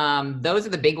 Those are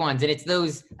the big ones. And it's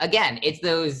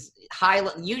those high,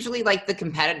 usually like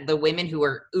the women who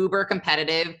are uber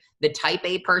competitive, the type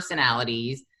A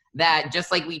personalities that,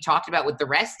 just like we talked about with the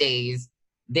rest days,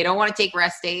 they don't want to take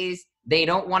rest days. They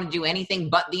don't want to do anything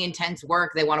but the intense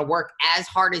work. They want to work as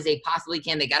hard as they possibly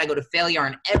can. They got to go to failure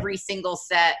on every single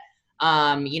set.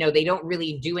 They don't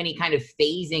really do any kind of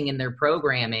phasing in their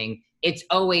programming. It's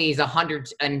always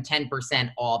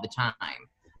 110% all the time.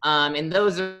 And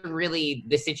those are really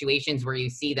the situations where you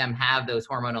see them have those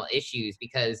hormonal issues,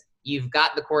 because you've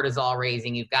got the cortisol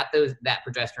raising, you've got that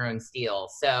progesterone steal.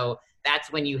 So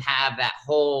that's when you have that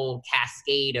whole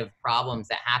cascade of problems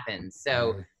that happens.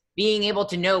 So being able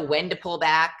to know when to pull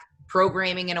back,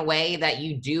 programming in a way that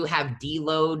you do have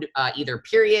deload, either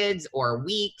periods or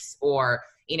weeks, or,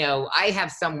 I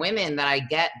have some women that I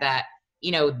get that,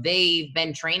 they've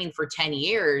been training for 10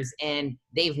 years and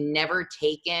they've never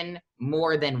taken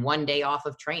more than 1 day off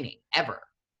of training ever.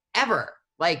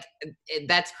 Like,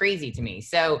 that's crazy to me.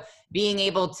 So being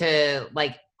able to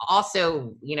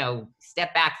also,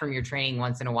 step back from your training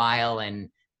once in a while and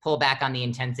pull back on the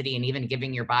intensity, and even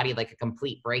giving your body a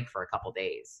complete break for a couple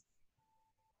days.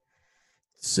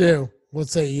 Sue, what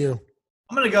say you?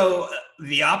 I'm going to go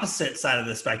the opposite side of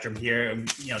the spectrum here and,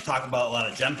 talk about a lot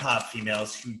of Gen Pop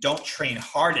females who don't train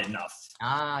hard enough.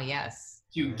 Ah, yes.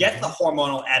 To get the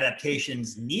hormonal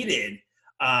adaptations needed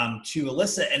to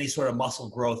elicit any sort of muscle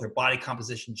growth or body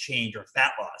composition change or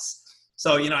fat loss.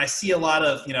 So, I see a lot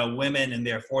of, women in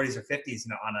their 40s or 50s,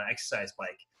 on an exercise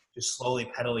bike, just slowly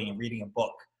pedaling and reading a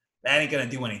book. That ain't going to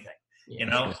do anything.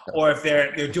 Or if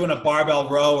they're doing a barbell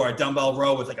row or a dumbbell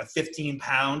row with a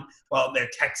 15-pound while they're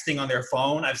texting on their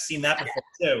phone. I've seen that before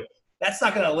too. That's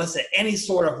not going to elicit any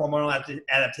sort of hormonal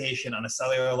adaptation on a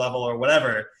cellular level or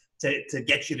whatever to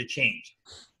get you to change.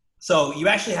 So you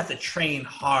actually have to train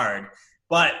hard,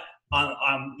 but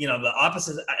on the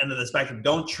opposite end of the spectrum,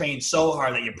 don't train so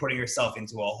hard that you're putting yourself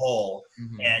into a hole.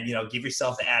 And give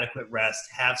yourself the adequate rest.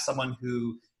 Have someone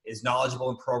who is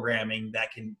knowledgeable in programming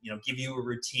that can, give you a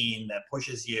routine that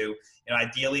pushes you.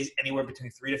 Ideally anywhere between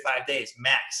 3 to 5 days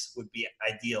max would be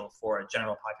ideal for a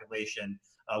general population,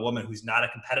 a woman who's not a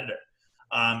competitor.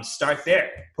 Start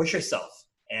there, push yourself,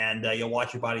 and you'll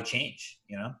watch your body change.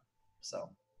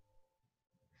 So.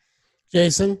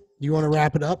 Jason, you want to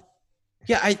wrap it up?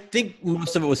 Yeah, I think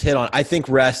most of it was hit on. I think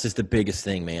rest is the biggest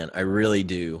thing, man. I really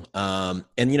do. And,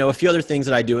 a few other things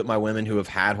that I do with my women who have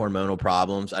had hormonal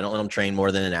problems, I don't let them train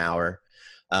more than an hour.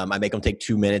 I make them take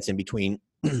 2 minutes in between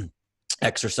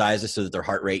exercises so that their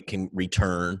heart rate can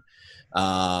return.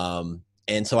 And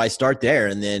so I start there.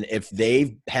 And then if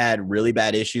they've had really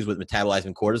bad issues with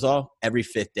metabolizing cortisol, every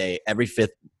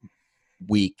fifth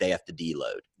week they have to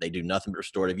deload. They do nothing but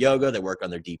restorative yoga. They work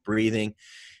on their deep breathing.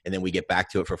 And then we get back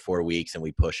to it for 4 weeks and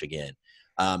we push again.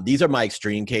 These are my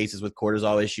extreme cases with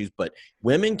cortisol issues, but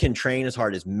women can train as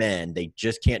hard as men. They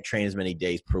just can't train as many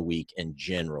days per week in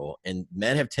general. And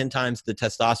men have 10 times the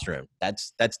testosterone.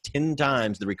 That's 10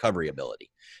 times the recovery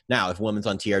ability. Now, if a woman's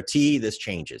on TRT, this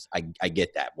changes. I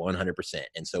get that 100%.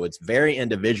 And so it's very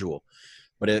individual.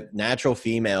 But if natural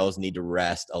females need to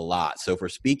rest a lot. So if we're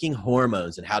speaking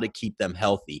hormones and how to keep them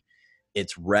healthy,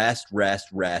 it's rest,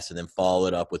 and then follow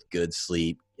it up with good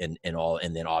sleep and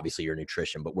then obviously your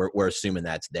nutrition. But we're assuming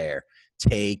that's there.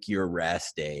 Take your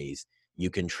rest days. You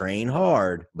can train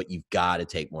hard, but you've got to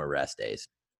take more rest days.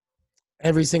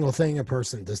 Every single thing a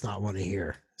person does not want to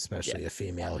hear, especially a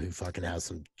female who fucking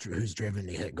who's driven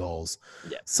to hit goals.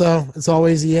 Yeah. So it's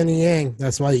always yin and yang.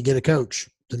 That's why you get a coach,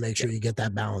 to make sure you get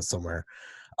that balance somewhere.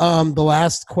 The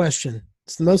last question,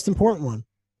 it's the most important one.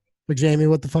 But Jamie,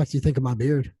 what the fuck do you think of my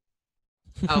beard?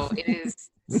 Oh, it is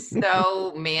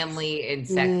so manly and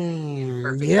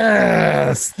sexy.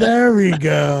 Yes, there we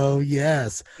go.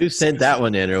 Yes. Who sent that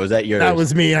one in, or was that yours? That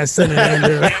was me. I sent it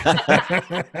in.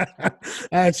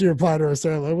 I actually replied to her,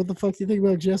 Sarah, like, what the fuck do you think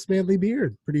about Jeff's manly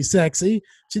beard? Pretty sexy.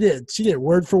 She did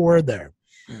word for word there.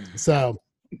 So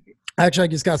actually, I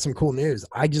just got some cool news.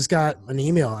 I just got an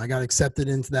email. I got accepted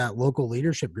into that local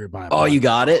leadership group. Oh, you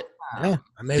got it? Yeah,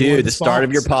 I made dude, the start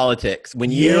of your politics.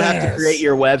 When you have to create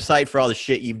your website for all the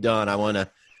shit you've done, I want to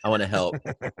help.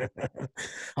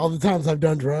 All the times I've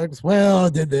done drugs. Well, I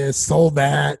did this, sold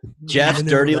that.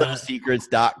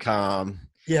 JeffsDirtyLittleSecrets.com.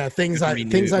 Yeah, things I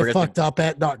fucked up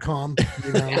at.com.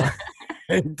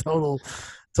 And total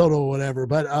whatever.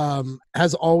 But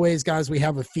as always, guys, we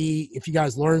have a fee. If you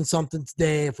guys learned something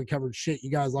today, if we covered shit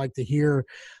you guys like to hear,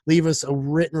 leave us a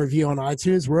written review on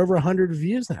iTunes. We're over 100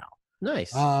 reviews now.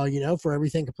 Nice. For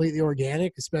everything completely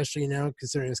organic, especially,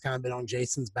 considering it's kind of been on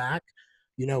Jason's back,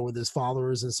 with his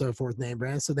followers and so forth, name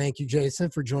brand. So thank you,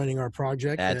 Jason, for joining our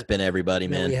project. That's been everybody,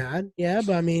 man. We had. Yeah,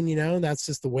 but I mean, that's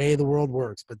just the way the world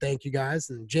works. But thank you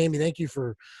guys. And Jamie, thank you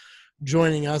for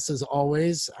joining us as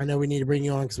always. I know we need to bring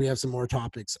you on because we have some more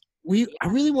topics I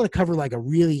really want to cover like a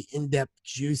really in-depth,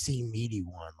 juicy, meaty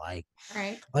one, All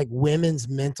right. like women's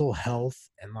mental health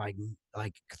and like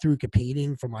through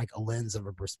competing from like a lens of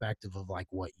a perspective of like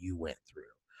what you went through.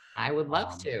 I would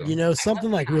love to. You know,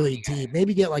 something like really to. deep.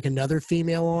 Maybe get like another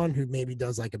female on who maybe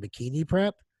does like a bikini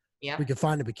prep. Yeah. We could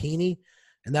find a bikini,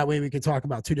 and that way we could talk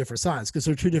about two different sides because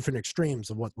they're two different extremes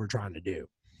of what we're trying to do.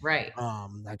 Right.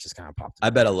 That just kind of popped. I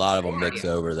bet a lot of them mix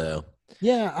over though.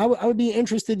 Yeah, I would be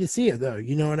interested to see it though.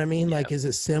 You know what I mean? Like, is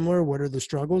it similar? What are the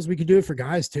struggles? We could do it for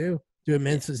guys too. Do a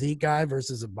men's physique guy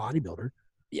versus a bodybuilder.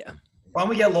 Yeah. Why don't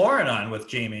we get Lauren on with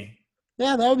Jamie?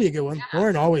 Yeah, that would be a good one. Yeah.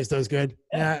 Lauren always does good.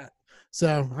 Yeah.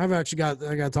 So I got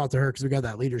to talk to her because we got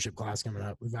that leadership class coming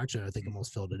up. We've actually, I think,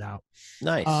 almost filled it out.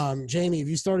 Nice. Jamie, have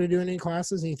you started doing any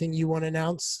classes? Anything you want to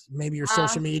announce? Maybe your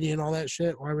social media and all that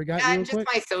shit. Why we got you? Real just quick?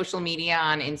 My social media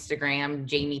on Instagram,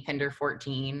 Jamie Pinder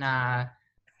 14.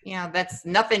 That's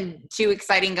nothing too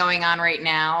exciting going on right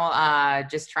now.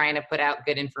 Just trying to put out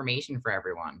good information for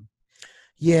everyone.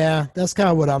 Yeah, that's kind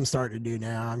of what I'm starting to do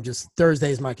now. Thursday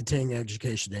is my continuing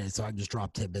education day, so I just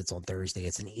drop tidbits on Thursday.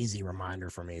 It's an easy reminder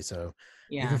for me. So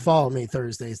you can follow me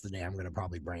Thursday's the day I'm going to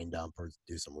probably brain dump or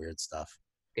do some weird stuff.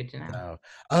 Good to know.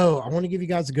 So, I want to give you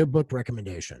guys a good book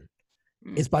recommendation.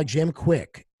 It's by Jim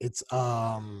Quick. It's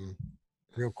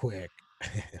real quick,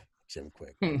 Jim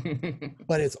Quick,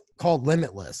 but it's called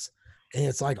Limitless. And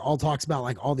it's like all talks about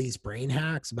like all these brain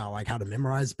hacks about like how to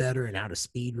memorize better and how to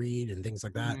speed read and things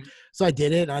like that. So I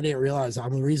did it and I didn't realize the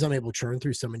reason I'm able to churn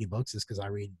through so many books is because I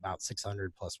read about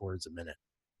 600 plus words a minute.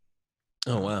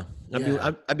 Oh, wow.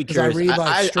 Yeah. I'd be curious.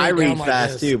 I read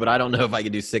fast too, but I don't know if I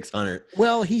could do 600.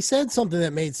 Well, he said something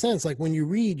that made sense. Like when you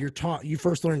read, you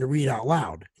first learn to read out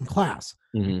loud in class.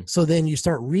 Mm-hmm. So then you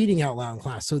start reading out loud in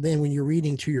class. So then when you're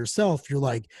reading to yourself, you're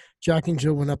like, Jack and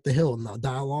Jill went up the hill in the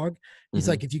dialogue. He's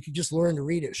like, if you could just learn to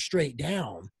read it straight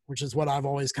down, which is what I've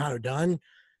always kind of done,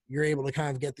 you're able to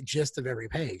kind of get the gist of every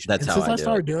page. That's how since I do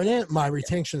started it. doing it, my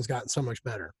retention's gotten so much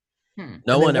better.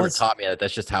 No one ever taught me that.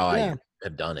 That's just how I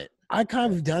have done it. I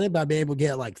kind of done it by being able to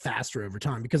get like faster over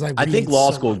time because I think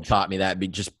law school taught me that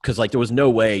just because like there was no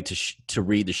way to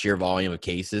read the sheer volume of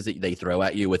cases that they throw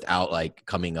at you without like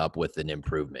coming up with an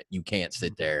improvement. You can't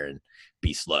sit there and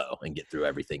be slow and get through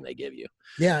everything they give you.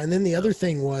 Yeah. And then the other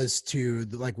thing was to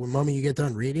like when moment you get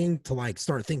done reading to like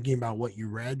start thinking about what you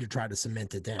read to try to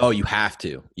cement it down. Oh, you have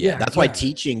to. Yeah. That's why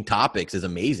teaching topics is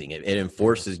amazing. It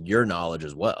enforces your knowledge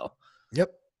as well.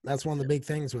 Yep. That's one of the big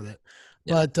things with it.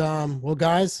 But, well,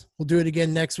 guys, we'll do it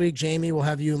again next week. Jamie, we'll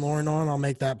have you and Lauren on. I'll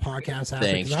make that podcast happen.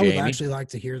 Thanks, I would Jamie. actually like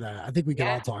to hear that. I think we could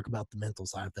all talk about the mental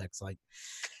side effects. Like,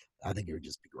 I think it would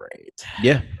just be great.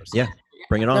 Yeah. Yeah.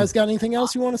 Bring it on. You guys got anything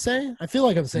else you want to say? I feel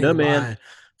like I'm saying goodbye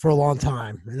for a long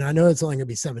time. And I know it's only going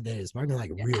to be 7 days, but I'm going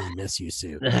to like really miss you,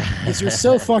 Sue. Because you're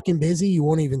so fucking busy, you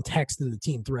won't even text in the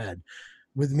team thread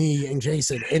with me and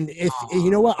Jason. And if,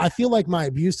 you know what, I feel like my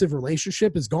abusive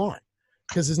relationship is gone.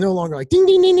 Because it's no longer like ding,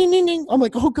 ding, ding, ding, ding, ding. I'm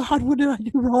like, oh God, what did I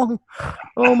do wrong?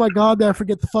 Oh my God, did I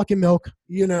forget the fucking milk?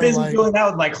 You know, busy doing that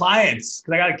with my clients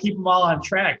because I got to keep them all on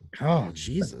track. Oh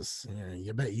Jesus, yeah,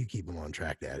 you bet you keep them on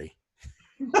track, Daddy.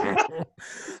 All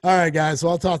right, guys.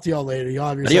 Well, I'll talk to y'all later. Y'all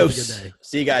have yourself a good day.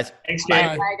 See you guys. Thanks, Jay.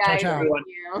 Bye, guys. Ciao, ciao. Thank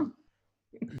you.